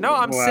fan of it. No,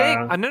 I'm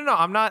saying, no,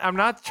 I'm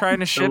not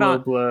trying to shit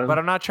on, but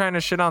I'm not trying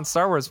to shit on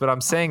Star Wars. But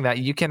I'm saying that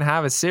you can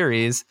have a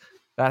series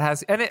that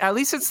has, and at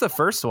least it's the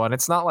first one.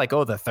 It's not like,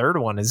 oh, the third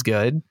one is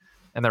good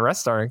and the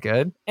rest aren't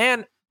good.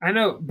 And I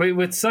know, but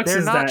what sucks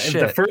is that if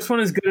the first one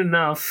is good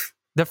enough.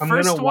 The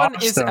first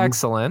one is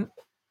excellent.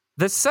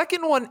 The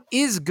second one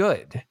is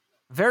good.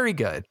 Very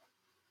good.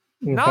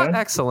 Okay. Not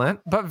excellent,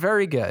 but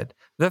very good.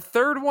 The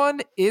third one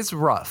is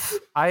rough.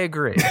 I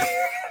agree.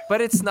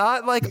 But it's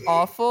not like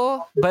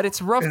awful, but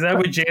it's rough. Is that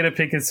with Jada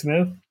Pinkett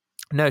Smith?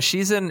 No,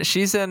 she's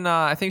in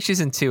I think she's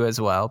in 2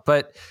 as well.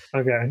 But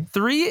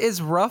 3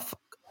 is rough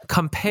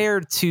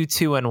compared to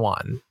 2 and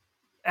 1.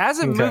 As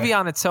a movie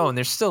on its own,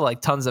 there's still like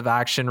tons of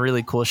action,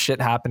 really cool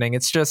shit happening.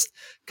 It's just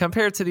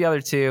compared to the other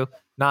 2,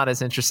 not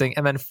as interesting.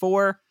 And then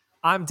 4,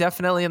 I'm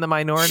definitely in the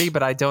minority,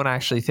 but I don't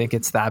actually think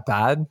it's that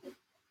bad.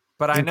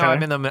 But I know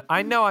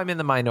I'm in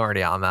the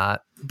minority on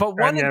that. But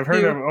 1 and 2, I've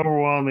heard an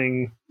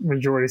overwhelming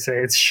majority say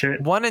it's shit.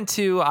 1 and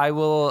 2,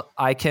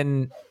 I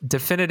can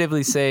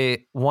definitively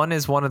say 1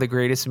 is one of the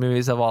greatest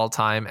movies of all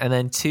time, and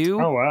then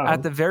 2,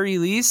 at the very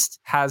least,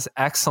 has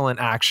excellent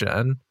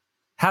action.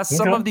 Has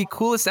some of the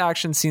coolest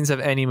action scenes of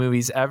any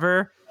movies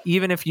ever.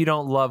 Even if you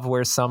don't love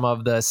where some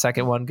of the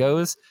second one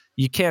goes,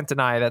 you can't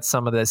deny that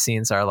some of the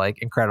scenes are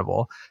like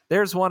incredible.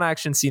 There's one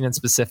action scene in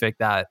specific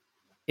that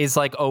is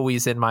like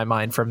always in my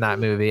mind from that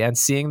movie, and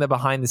seeing the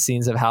behind the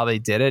scenes of how they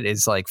did it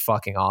is like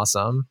fucking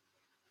awesome.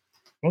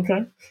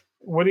 Okay.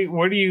 Where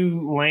do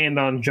you land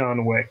on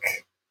John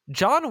Wick?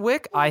 John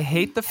Wick, I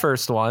hate the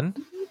first one.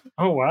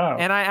 Oh, wow.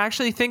 And I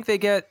actually think they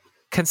get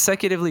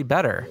consecutively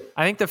better.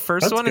 I think the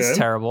first one is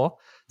terrible.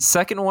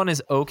 Second one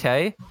is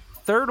okay.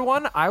 Third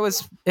one, I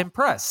was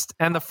impressed.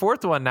 And the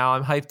fourth one, now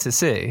I'm hyped to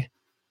see.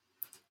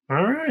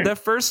 All right. The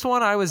first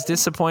one, I was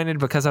disappointed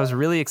because I was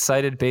really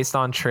excited based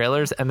on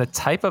trailers and the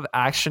type of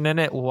action in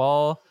it,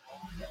 while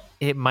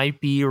it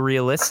might be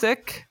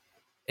realistic.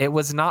 It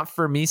was not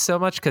for me so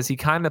much because he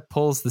kind of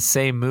pulls the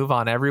same move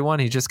on everyone.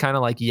 He just kind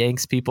of like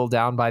yanks people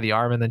down by the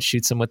arm and then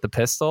shoots them with the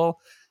pistol.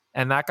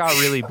 And that got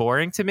really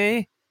boring to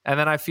me. And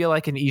then I feel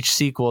like in each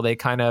sequel, they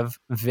kind of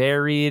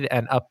varied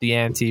and upped the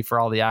ante for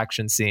all the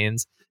action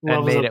scenes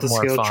and made it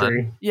more fun.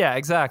 Tree. Yeah,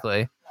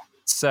 exactly.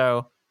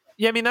 So,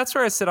 yeah, I mean, that's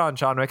where I sit on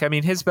John Wick. I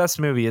mean, his best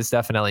movie is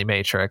definitely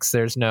Matrix.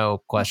 There's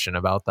no question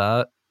about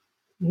that.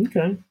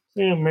 Okay.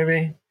 Yeah,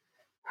 maybe.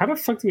 How the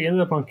fuck did we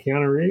end up on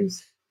Keanu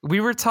Reeves? We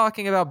were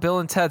talking about Bill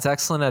and Ted's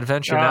Excellent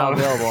Adventure, now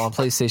available on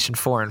PlayStation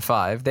 4 and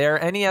 5. They are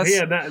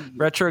NES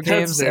retro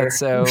games, and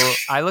so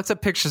I looked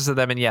up pictures of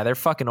them, and yeah, they're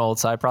fucking old,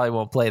 so I probably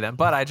won't play them.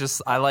 But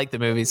I like the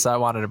movie, so I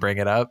wanted to bring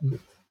it up.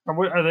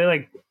 Are they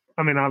like?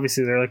 I mean,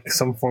 obviously they're like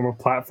some form of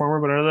platformer,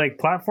 but are they like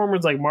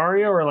platformers like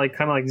Mario or like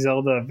kind of like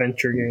Zelda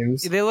adventure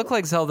games? They look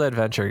like Zelda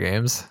adventure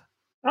games.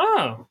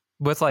 Oh,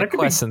 with like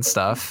quests and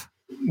stuff.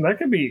 That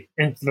could be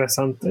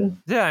interesting.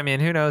 Yeah, I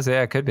mean, who knows?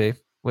 Yeah, it could be.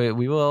 We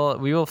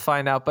will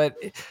find out, but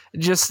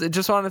just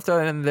wanted to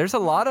throw in. There's a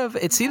lot of.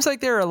 It seems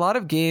like there are a lot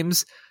of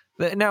games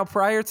that now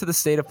prior to the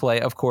state of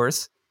play, of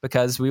course,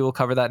 because we will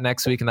cover that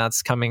next week, and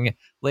that's coming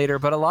later.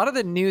 But a lot of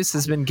the news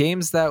has been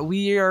games that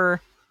we are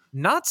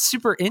not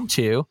super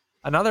into.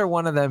 Another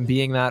one of them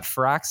being that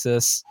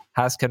Firaxis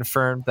has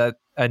confirmed that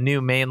a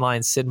new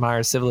mainline Sid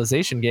Meier's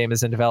Civilization game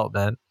is in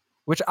development,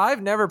 which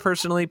I've never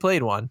personally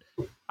played one.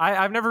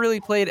 I've never really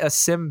played a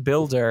sim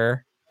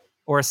builder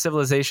or a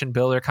civilization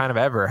builder kind of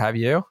ever. Have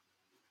you?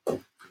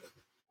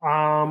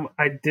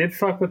 I did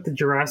fuck with the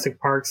Jurassic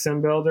Park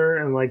sim builder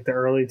in like the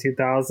early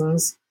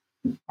 2000s.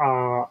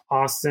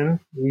 Austin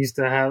used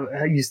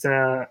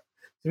to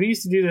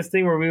do this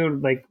thing where we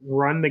would like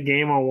run the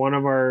game on one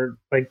of our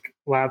like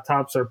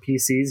laptops or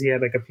PCs. He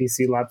had like a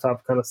PC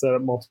laptop, kind of set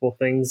up multiple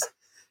things,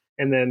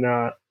 and then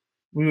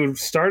we would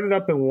start it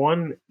up in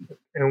one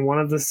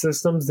of the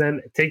systems,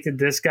 then take the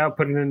disc out,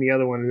 put it in the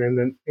other one, and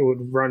then it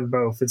would run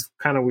both. It's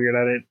kind of weird.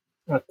 I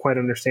didn't quite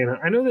understand how.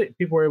 I know that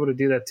people were able to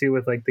do that too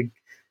with like the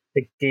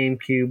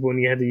GameCube when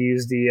you had to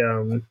use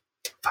the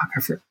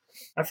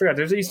I forgot.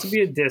 There used to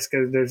be a disc.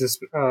 There's this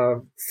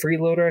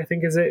freeloader, I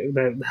think is it,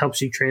 that helps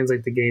you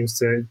translate the games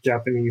to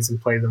Japanese and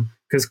play them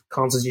because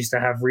consoles used to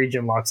have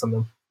region locks on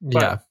them.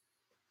 But yeah.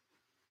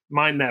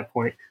 Mind that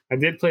point. I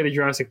did play the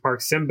Jurassic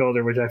Park sim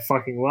builder, which I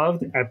fucking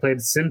loved. I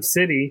played Sim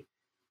City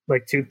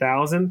like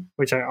 2000,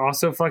 which I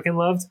also fucking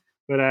loved.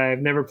 But I've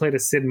never played a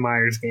Sid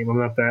Meier's game. I'm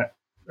not that.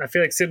 I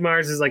feel like Sid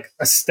Meier's is like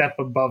a step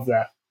above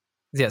that.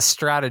 Yeah,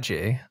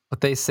 strategy.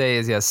 What they say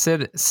is,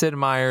 Sid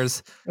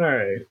Meier's. All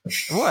right.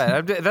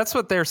 What? That's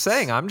what they're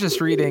saying. I'm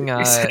just reading. I'm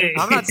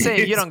not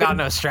saying you don't got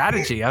no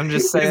strategy. I'm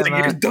just saying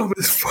like, you're dumb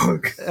as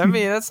fuck. I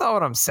mean, that's not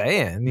what I'm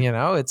saying. You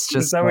know, it's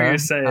just. Is that what you're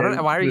saying? I don't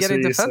know. Why are you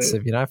getting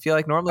defensive? You know, I feel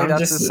like normally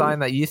that's a sign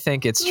that you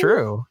think it's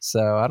true.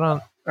 So I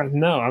don't.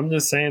 No, I'm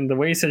just saying the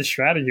way you said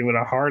strategy with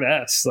a hard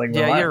S. Like,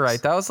 yeah, relax. You're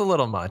right. That was a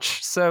little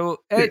much. So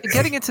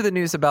getting into the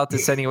news about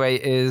this anyway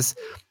is.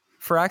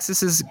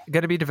 Firaxis is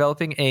going to be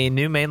developing a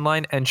new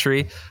mainline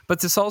entry,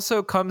 but this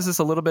also comes as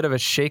a little bit of a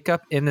shakeup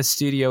in the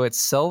studio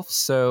itself.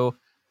 So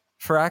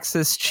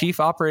Firaxis Chief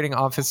Operating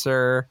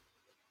Officer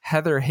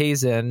Heather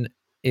Hazen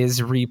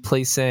is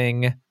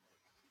replacing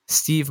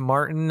Steve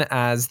Martin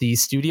as the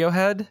studio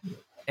head.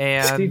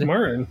 And Steve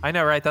Martin. I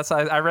know, right?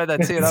 I read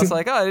that too. And I was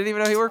like, oh, I didn't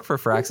even know he worked for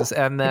Firaxis.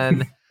 And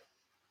then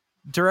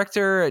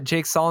director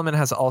Jake Solomon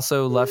has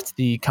also left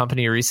the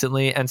company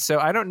recently, and so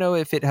I don't know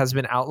if it has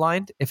been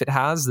outlined. If it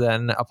has,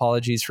 then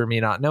apologies for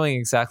me not knowing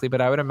exactly, but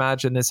I would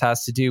imagine this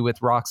has to do with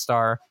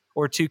Rockstar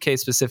or 2K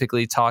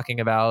specifically talking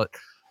about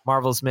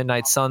Marvel's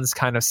Midnight Suns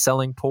kind of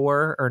selling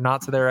poor or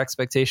not to their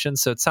expectations.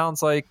 So it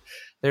sounds like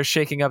they're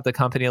shaking up the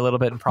company a little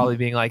bit and probably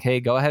being like, hey,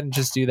 go ahead and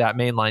just do that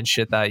mainline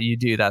shit that you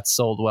do that's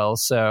sold well.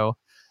 So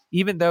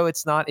even though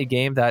it's not a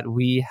game that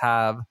we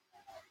have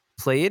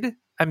played,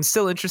 I'm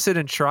still interested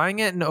in trying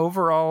it, and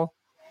overall,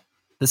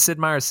 the Sid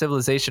Meier's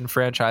Civilization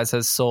franchise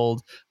has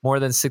sold more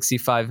than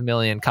 65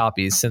 million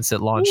copies since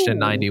it launched in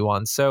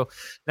 91. So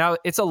now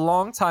it's a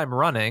long time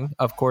running.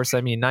 Of course,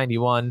 I mean,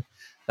 91,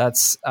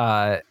 that's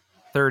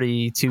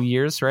 32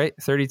 years, right?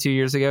 32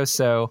 years ago.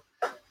 So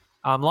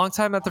long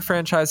time that the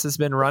franchise has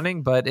been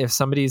running, but if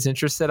somebody's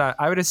interested,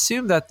 I would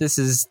assume that this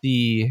is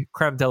the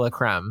creme de la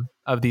creme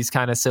of these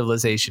kind of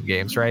Civilization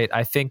games, right?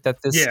 I think that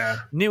this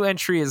new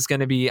entry is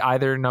going to be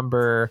either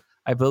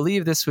I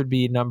believe this would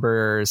be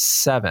number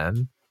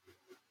 7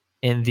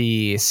 in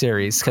the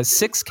series because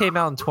 6 came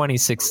out in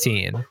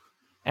 2016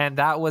 and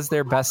that was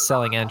their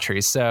best-selling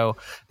entry. So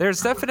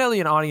there's definitely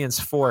an audience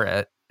for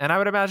it. And I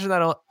would imagine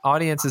that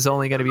audience is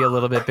only going to be a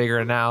little bit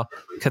bigger now,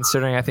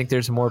 considering I think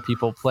there's more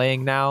people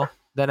playing now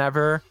than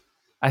ever.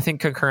 I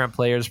think concurrent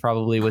players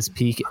probably was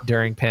peak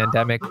during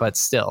pandemic, but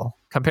still,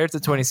 compared to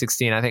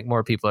 2016, I think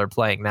more people are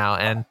playing now.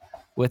 And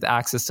with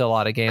access to a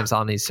lot of games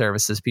on these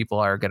services, people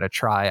are going to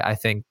try, I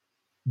think,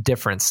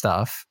 different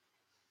stuff.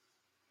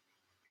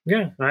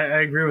 Yeah, I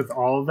agree with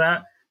all of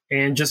that.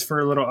 And just for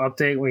a little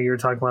update, when you were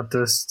talking about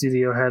the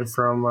studio head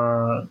from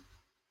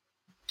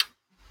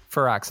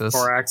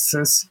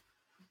Firaxis,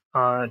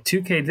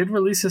 2K did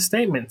release a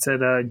statement, said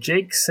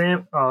Jake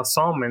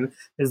Salman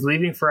is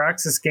leaving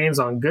Firaxis Games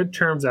on good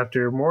terms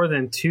after more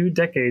than 2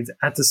 decades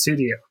at the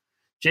studio.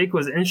 Jake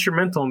was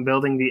instrumental in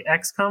building the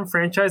XCOM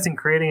franchise and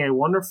creating a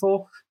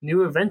wonderful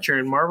new adventure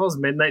in Marvel's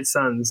Midnight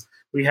Suns.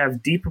 We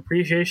have deep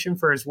appreciation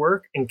for his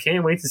work and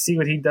can't wait to see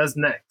what he does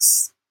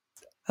next.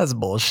 That's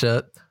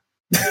bullshit.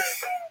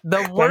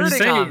 The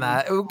wording on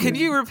that. Can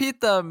you repeat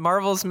the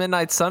Marvel's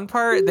Midnight Sun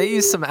part? They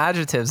used some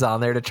adjectives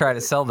on there to try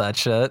to sell that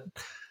shit.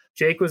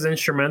 Jake was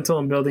instrumental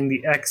in building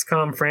the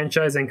XCOM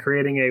franchise and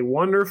creating a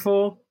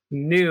wonderful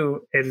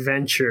new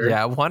adventure.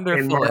 Yeah,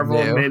 wonderful in Marvel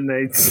and new.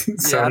 Midnight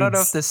Suns. Yeah, I don't know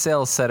if the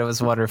sales said it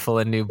was wonderful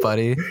and new,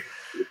 buddy.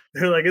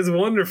 They're like, it's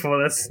wonderful.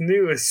 That's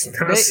new. It's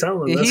not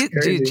selling. That's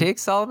crazy. Dude, Jake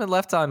Solomon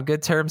left on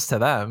good terms to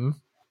them.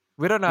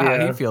 We don't know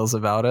how he feels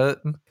about it.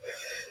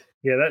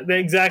 Yeah,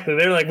 exactly.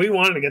 They're like, we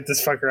wanted to get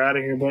this fucker out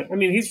of here, but I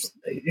mean, he's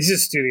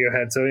just studio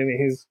head, so I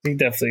mean, he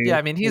definitely. Yeah,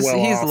 I mean, he's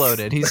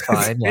loaded. He's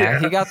fine. Yeah,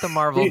 he got the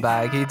Marvel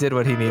bag. He did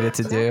what he needed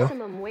to do.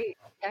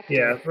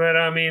 Yeah, but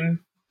I mean,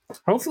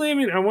 hopefully,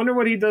 I wonder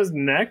what he does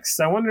next.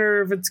 I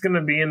wonder if it's going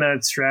to be in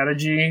that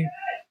strategy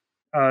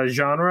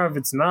genre. If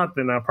it's not,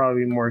 then I'll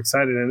probably be more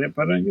excited in it.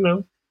 But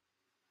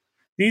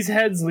these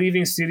heads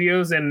leaving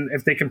studios, and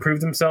if they can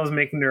prove themselves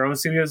making their own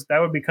studios, that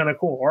would be kind of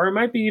cool. Or it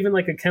might be even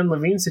like a Ken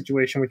Levine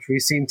situation, which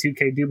we've seen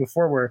 2K do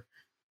before, where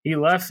he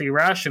left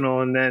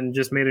Irrational and then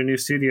just made a new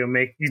studio.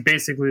 He's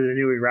basically the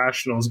new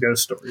Irrational's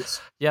Ghost Stories.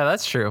 Yeah,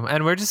 that's true.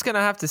 And we're just going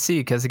to have to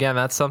see, because again,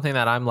 that's something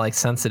that I'm like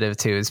sensitive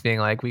to, is being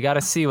like, we got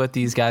to see what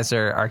these guys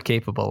are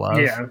capable of.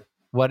 Yeah.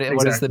 What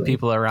is the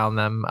people around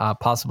them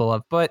possible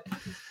of? But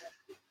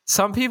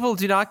some people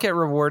do not get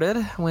rewarded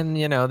when,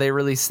 they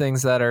release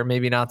things that are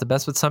maybe not the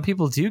best, but some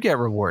people do get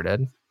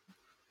rewarded.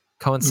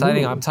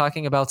 Coinciding, I'm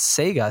talking about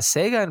Sega.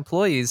 Sega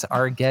employees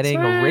are getting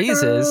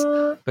raises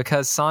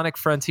because Sonic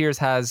Frontiers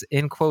has,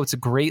 in quotes,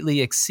 greatly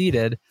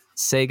exceeded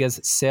Sega's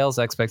sales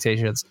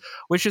expectations,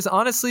 which is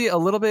honestly a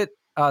little bit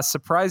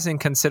surprising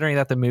considering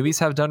that the movies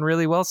have done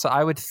really well. So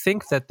I would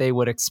think that they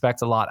would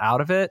expect a lot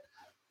out of it,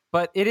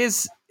 but it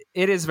is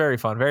very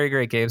fun, very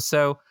great game.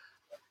 So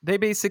they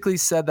basically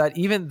said that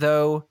even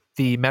though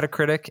the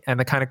Metacritic and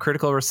the kind of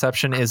critical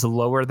reception is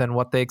lower than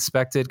what they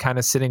expected, kind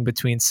of sitting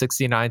between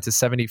 69 to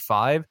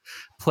 75,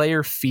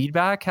 player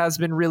feedback has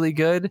been really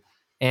good,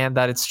 and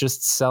that it's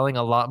just selling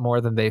a lot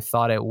more than they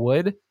thought it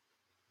would.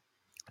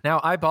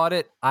 Now, I bought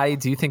it. I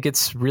do think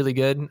it's really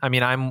good. I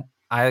mean,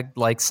 I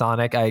like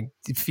Sonic. I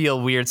feel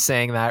weird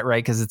saying that,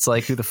 right? Because it's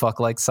like, who the fuck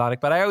likes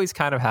Sonic? But I always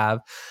kind of have.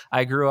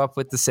 I grew up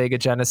with the Sega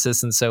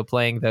Genesis, and so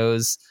playing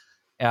those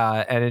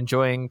and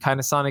enjoying kind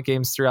of Sonic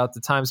games throughout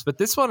the times. But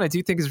this one I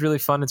do think is really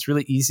fun. It's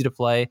really easy to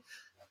play.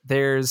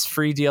 There's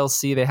free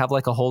DLC. They have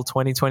like a whole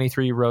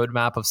 2023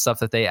 roadmap of stuff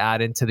that they add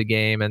into the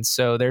game. And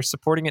so they're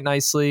supporting it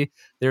nicely.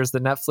 There's the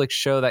Netflix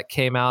show that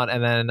came out,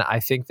 and then I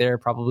think they're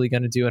probably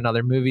going to do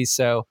another movie.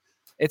 So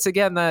it's,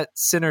 again, that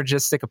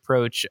synergistic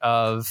approach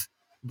of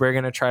we're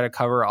going to try to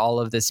cover all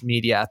of this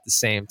media at the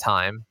same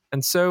time.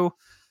 And so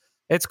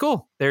it's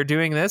cool. They're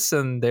doing this,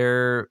 and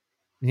they're,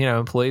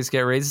 employees get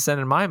raises. And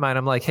in my mind,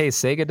 I'm like, hey,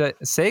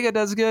 Sega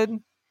does good.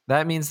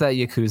 That means that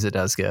Yakuza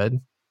does good.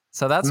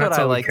 So that's what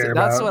I like.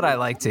 That's what I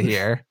like to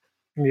hear.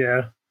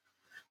 Yeah,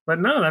 but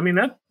no, I mean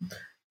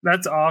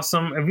that's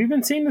awesome. And we've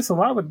been seeing this a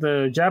lot with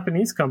the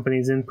Japanese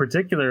companies in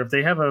particular. If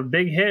they have a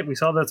big hit, we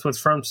saw that's what's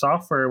From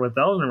Software with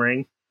Elden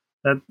Ring.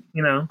 That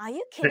Are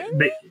you kidding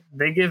me?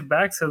 They give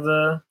back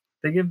to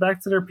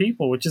their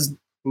people, which is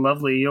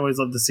lovely. You always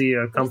love to see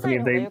a company,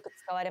 if they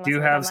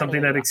do have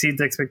something that exceeds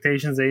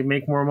expectations, they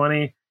make more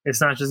money. It's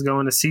not just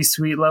going to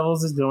C-suite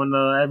levels, it's going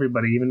to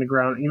everybody, even the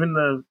ground, even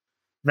the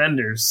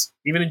vendors,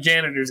 even the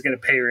janitors get a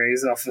pay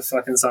raise off of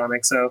fucking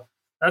Sonic. So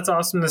that's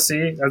awesome to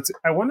see.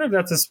 I wonder if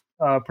that's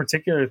a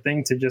particular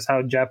thing to just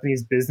how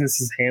Japanese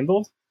business is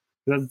handled.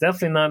 That's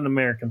definitely not an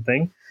American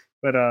thing,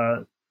 but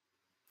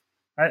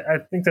I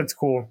think that's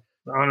cool.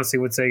 Honestly,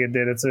 what Sega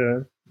did, it's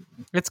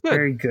good.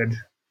 Very good.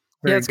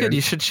 It's good. You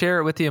should share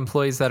it with the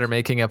employees that are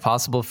making it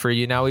possible for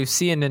you. Now, we've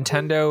seen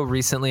Nintendo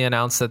recently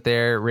announce that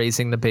they're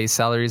raising the base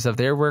salaries of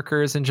their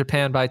workers in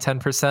Japan by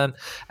 10%.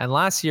 And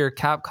last year,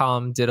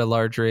 Capcom did a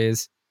large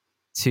raise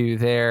to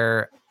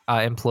their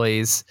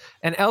employees.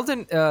 And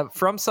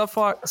From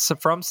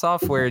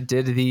Software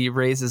did the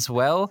raise as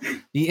well.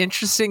 The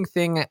interesting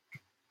thing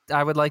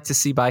I would like to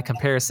see by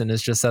comparison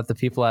is just that the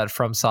people at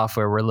From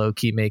Software were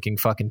low-key making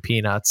fucking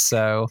peanuts.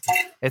 So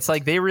it's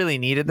like they really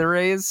needed the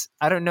raise.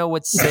 I don't know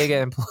what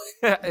Sega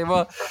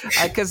well,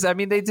 because I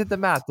mean, they did the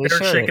math. They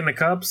were shaking the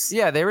cups.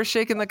 Yeah, they were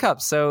shaking the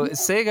cups. So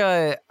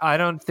Sega, I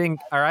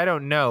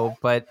don't know,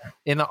 but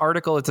in the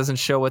article, it doesn't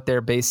show what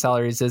their base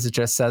salaries is. It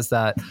just says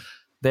that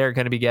they're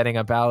going to be getting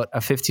about a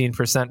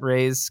 15%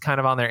 raise kind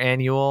of on their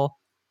annual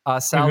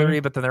salary,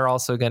 but then they're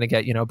also going to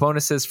get,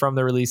 bonuses from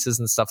the releases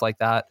and stuff like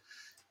that.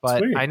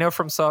 But sweet. I know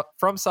from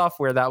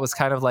Software, that was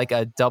kind of like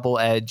a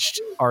double-edged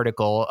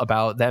article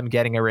about them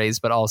getting a raise,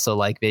 but also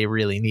like they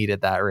really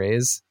needed that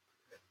raise.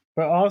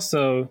 But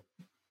also,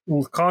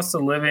 cost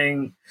of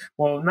living,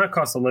 well, not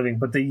cost of living,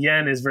 but the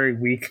yen is very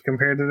weak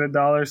compared to the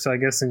dollar. So I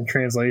guess in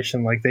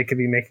translation, like they could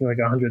be making like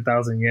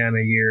 100,000 yen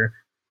a year,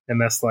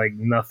 and that's like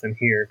nothing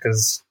here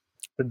because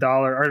the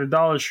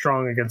dollar is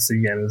strong against the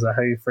yen. Is that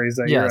how you phrase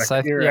that? Yes,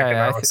 I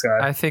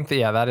think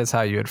that that is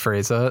how you would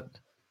phrase it.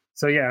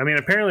 So yeah, I mean,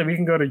 apparently we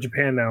can go to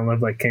Japan now and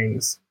live like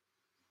kings.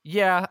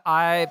 Yeah,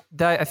 I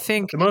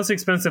think the most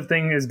expensive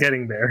thing is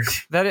getting there.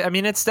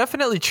 It's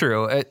definitely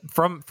true.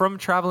 From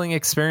traveling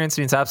experience,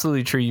 it's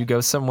absolutely true. You go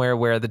somewhere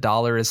where the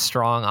dollar is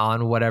strong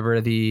on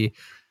whatever the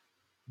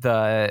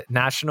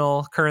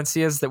national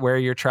currency is where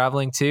you're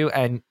traveling to,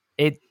 and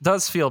it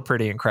does feel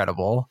pretty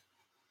incredible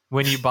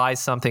when you buy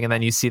something and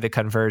then you see the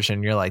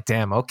conversion. You're like,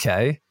 damn,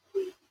 okay,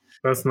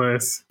 that's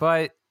nice.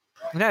 But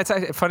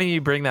it's funny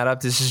you bring that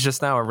up. This is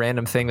just now a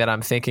random thing that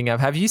I'm thinking of.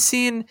 Have you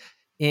seen?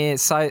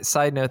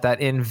 Side note that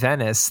in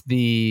Venice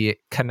the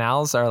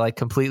canals are like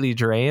completely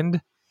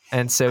drained,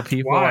 and so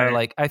people are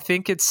like, I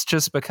think it's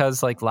just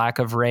because like lack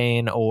of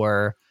rain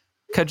or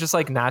just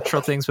like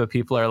natural things, but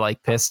people are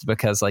like pissed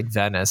because like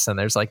Venice and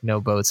there's like no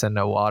boats and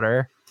no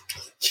water.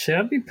 Should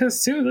I be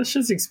pissed too? This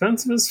shit's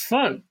expensive as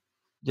fuck.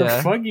 The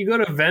fuck? You go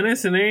to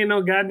Venice and there ain't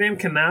no goddamn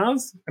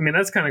canals? I mean,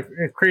 that's kind of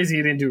crazy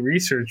you didn't do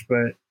research,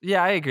 but...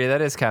 Yeah, I agree.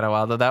 That is kind of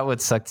wild, though. That would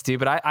suck to do.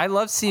 But I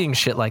love seeing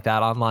shit like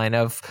that online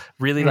of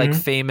really like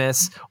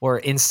famous or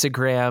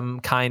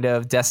Instagram kind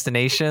of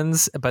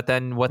destinations, but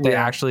then what they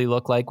actually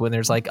look like when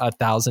there's like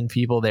 1,000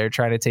 people there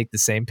trying to take the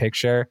same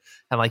picture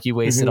and like you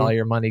wasted all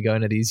your money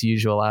going to these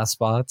usual ass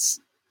spots.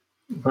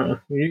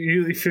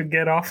 You should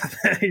get off of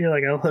that. You're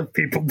like, I love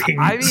people being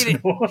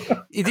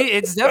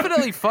it's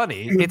definitely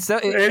funny. It is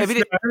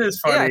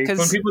funny. Yeah,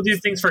 when people do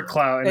things for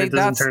clout and it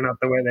doesn't turn out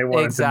the way they want it to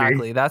be.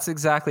 Exactly. That's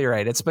exactly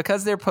right. It's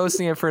because they're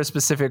posting it for a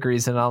specific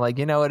reason. I'm like,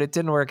 you know what? It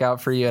didn't work out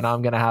for you and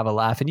I'm going to have a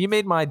laugh. And you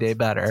made my day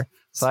better.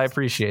 So I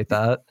appreciate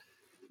that.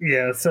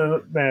 Yeah.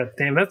 So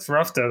damn, that's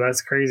rough though.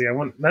 That's crazy.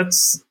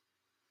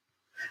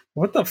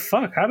 What the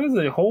fuck? How does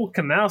the whole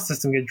canal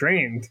system get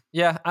drained?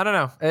 Yeah, I don't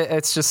know.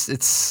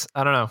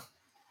 I don't know.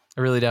 I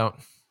really don't.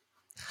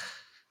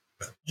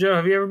 Joe,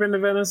 have you ever been to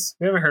Venice?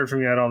 We haven't heard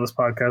from you at all this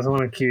podcast. I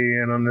want to cue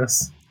you in on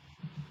this.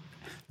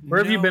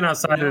 Where have you been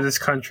outside of this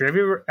country?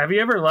 Have you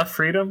ever left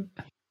freedom?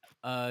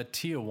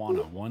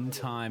 Tijuana one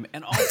time,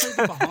 and also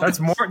the Bahamas.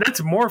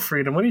 That's more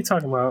freedom. What are you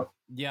talking about?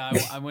 Yeah,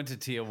 I went to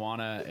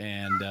Tijuana,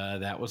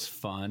 and that was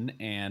fun.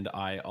 And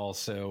I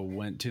also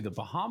went to the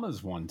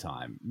Bahamas one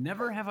time.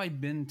 Never have I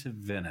been to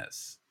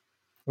Venice.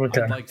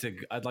 Okay.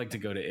 I'd like to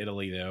go to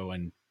Italy though,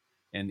 and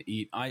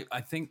eat. I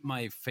think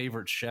my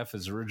favorite chef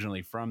is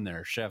originally from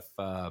there, Chef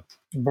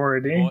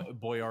Boyardee.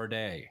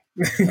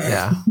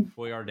 Yeah,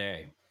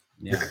 Boyardee.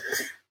 Yeah.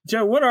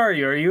 Joe, what are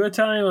you? Are you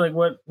Italian? Like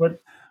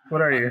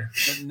what are you?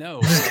 No.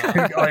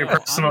 All your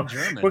personal.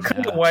 German, what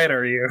kind of white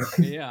are you?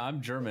 Yeah,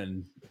 I'm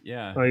German.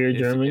 Yeah. Oh, you're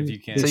German? If you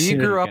can't, so you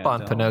grew up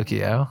on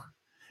Pinocchio.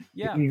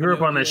 Yeah. You grew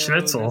up on that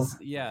schnitzel.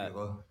 Yeah,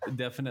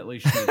 definitely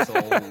schnitzel.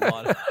 A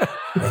lot of,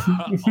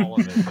 all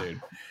of it,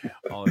 dude.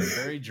 All of it.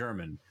 Very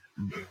German.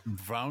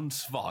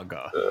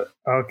 Braunschweiger.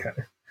 Okay.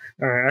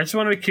 All right. I just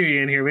wanted to cue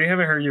you in here. We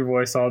haven't heard your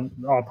voice all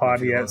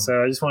pod yet,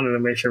 so I just wanted to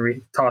make sure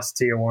we toss it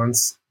to you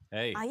once.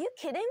 Hey. Are you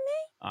kidding me?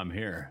 I'm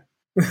here.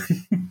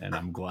 And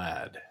I'm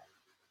glad.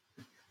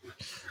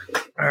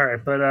 All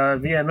right, but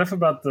enough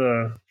about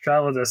the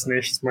travel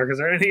destinations, Mark. Is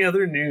there any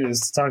other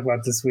news to talk about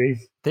this week?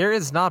 There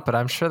is not, but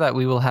I'm sure that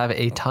we will have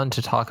a ton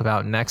to talk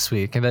about next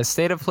week. And the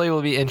state of play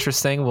will be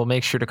interesting. We'll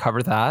make sure to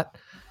cover that.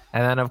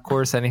 And then, of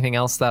course, anything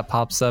else that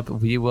pops up,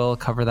 we will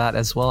cover that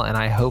as well. And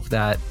I hope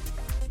that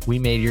we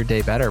made your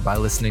day better by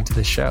listening to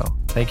this show.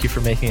 Thank you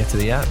for making it to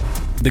the end.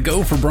 The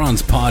Go for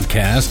Bronze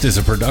podcast is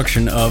a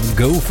production of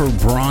Go for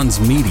Bronze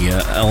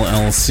Media,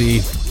 LLC.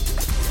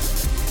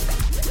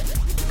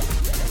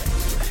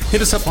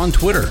 Hit us up on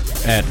Twitter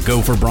at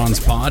Go for Bronze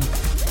Pod,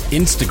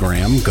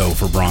 Instagram Go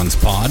for Bronze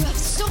Pod.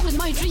 Stolen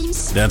my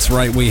dreams. That's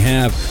right, we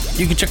have.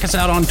 You can check us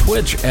out on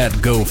Twitch at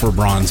Go for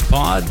Bronze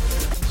Pod.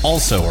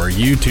 Also, our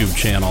YouTube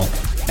channel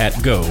at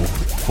Go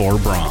for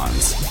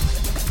Bronze.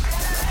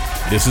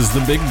 This is the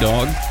big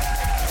dog.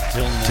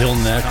 Till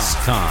next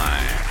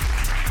time.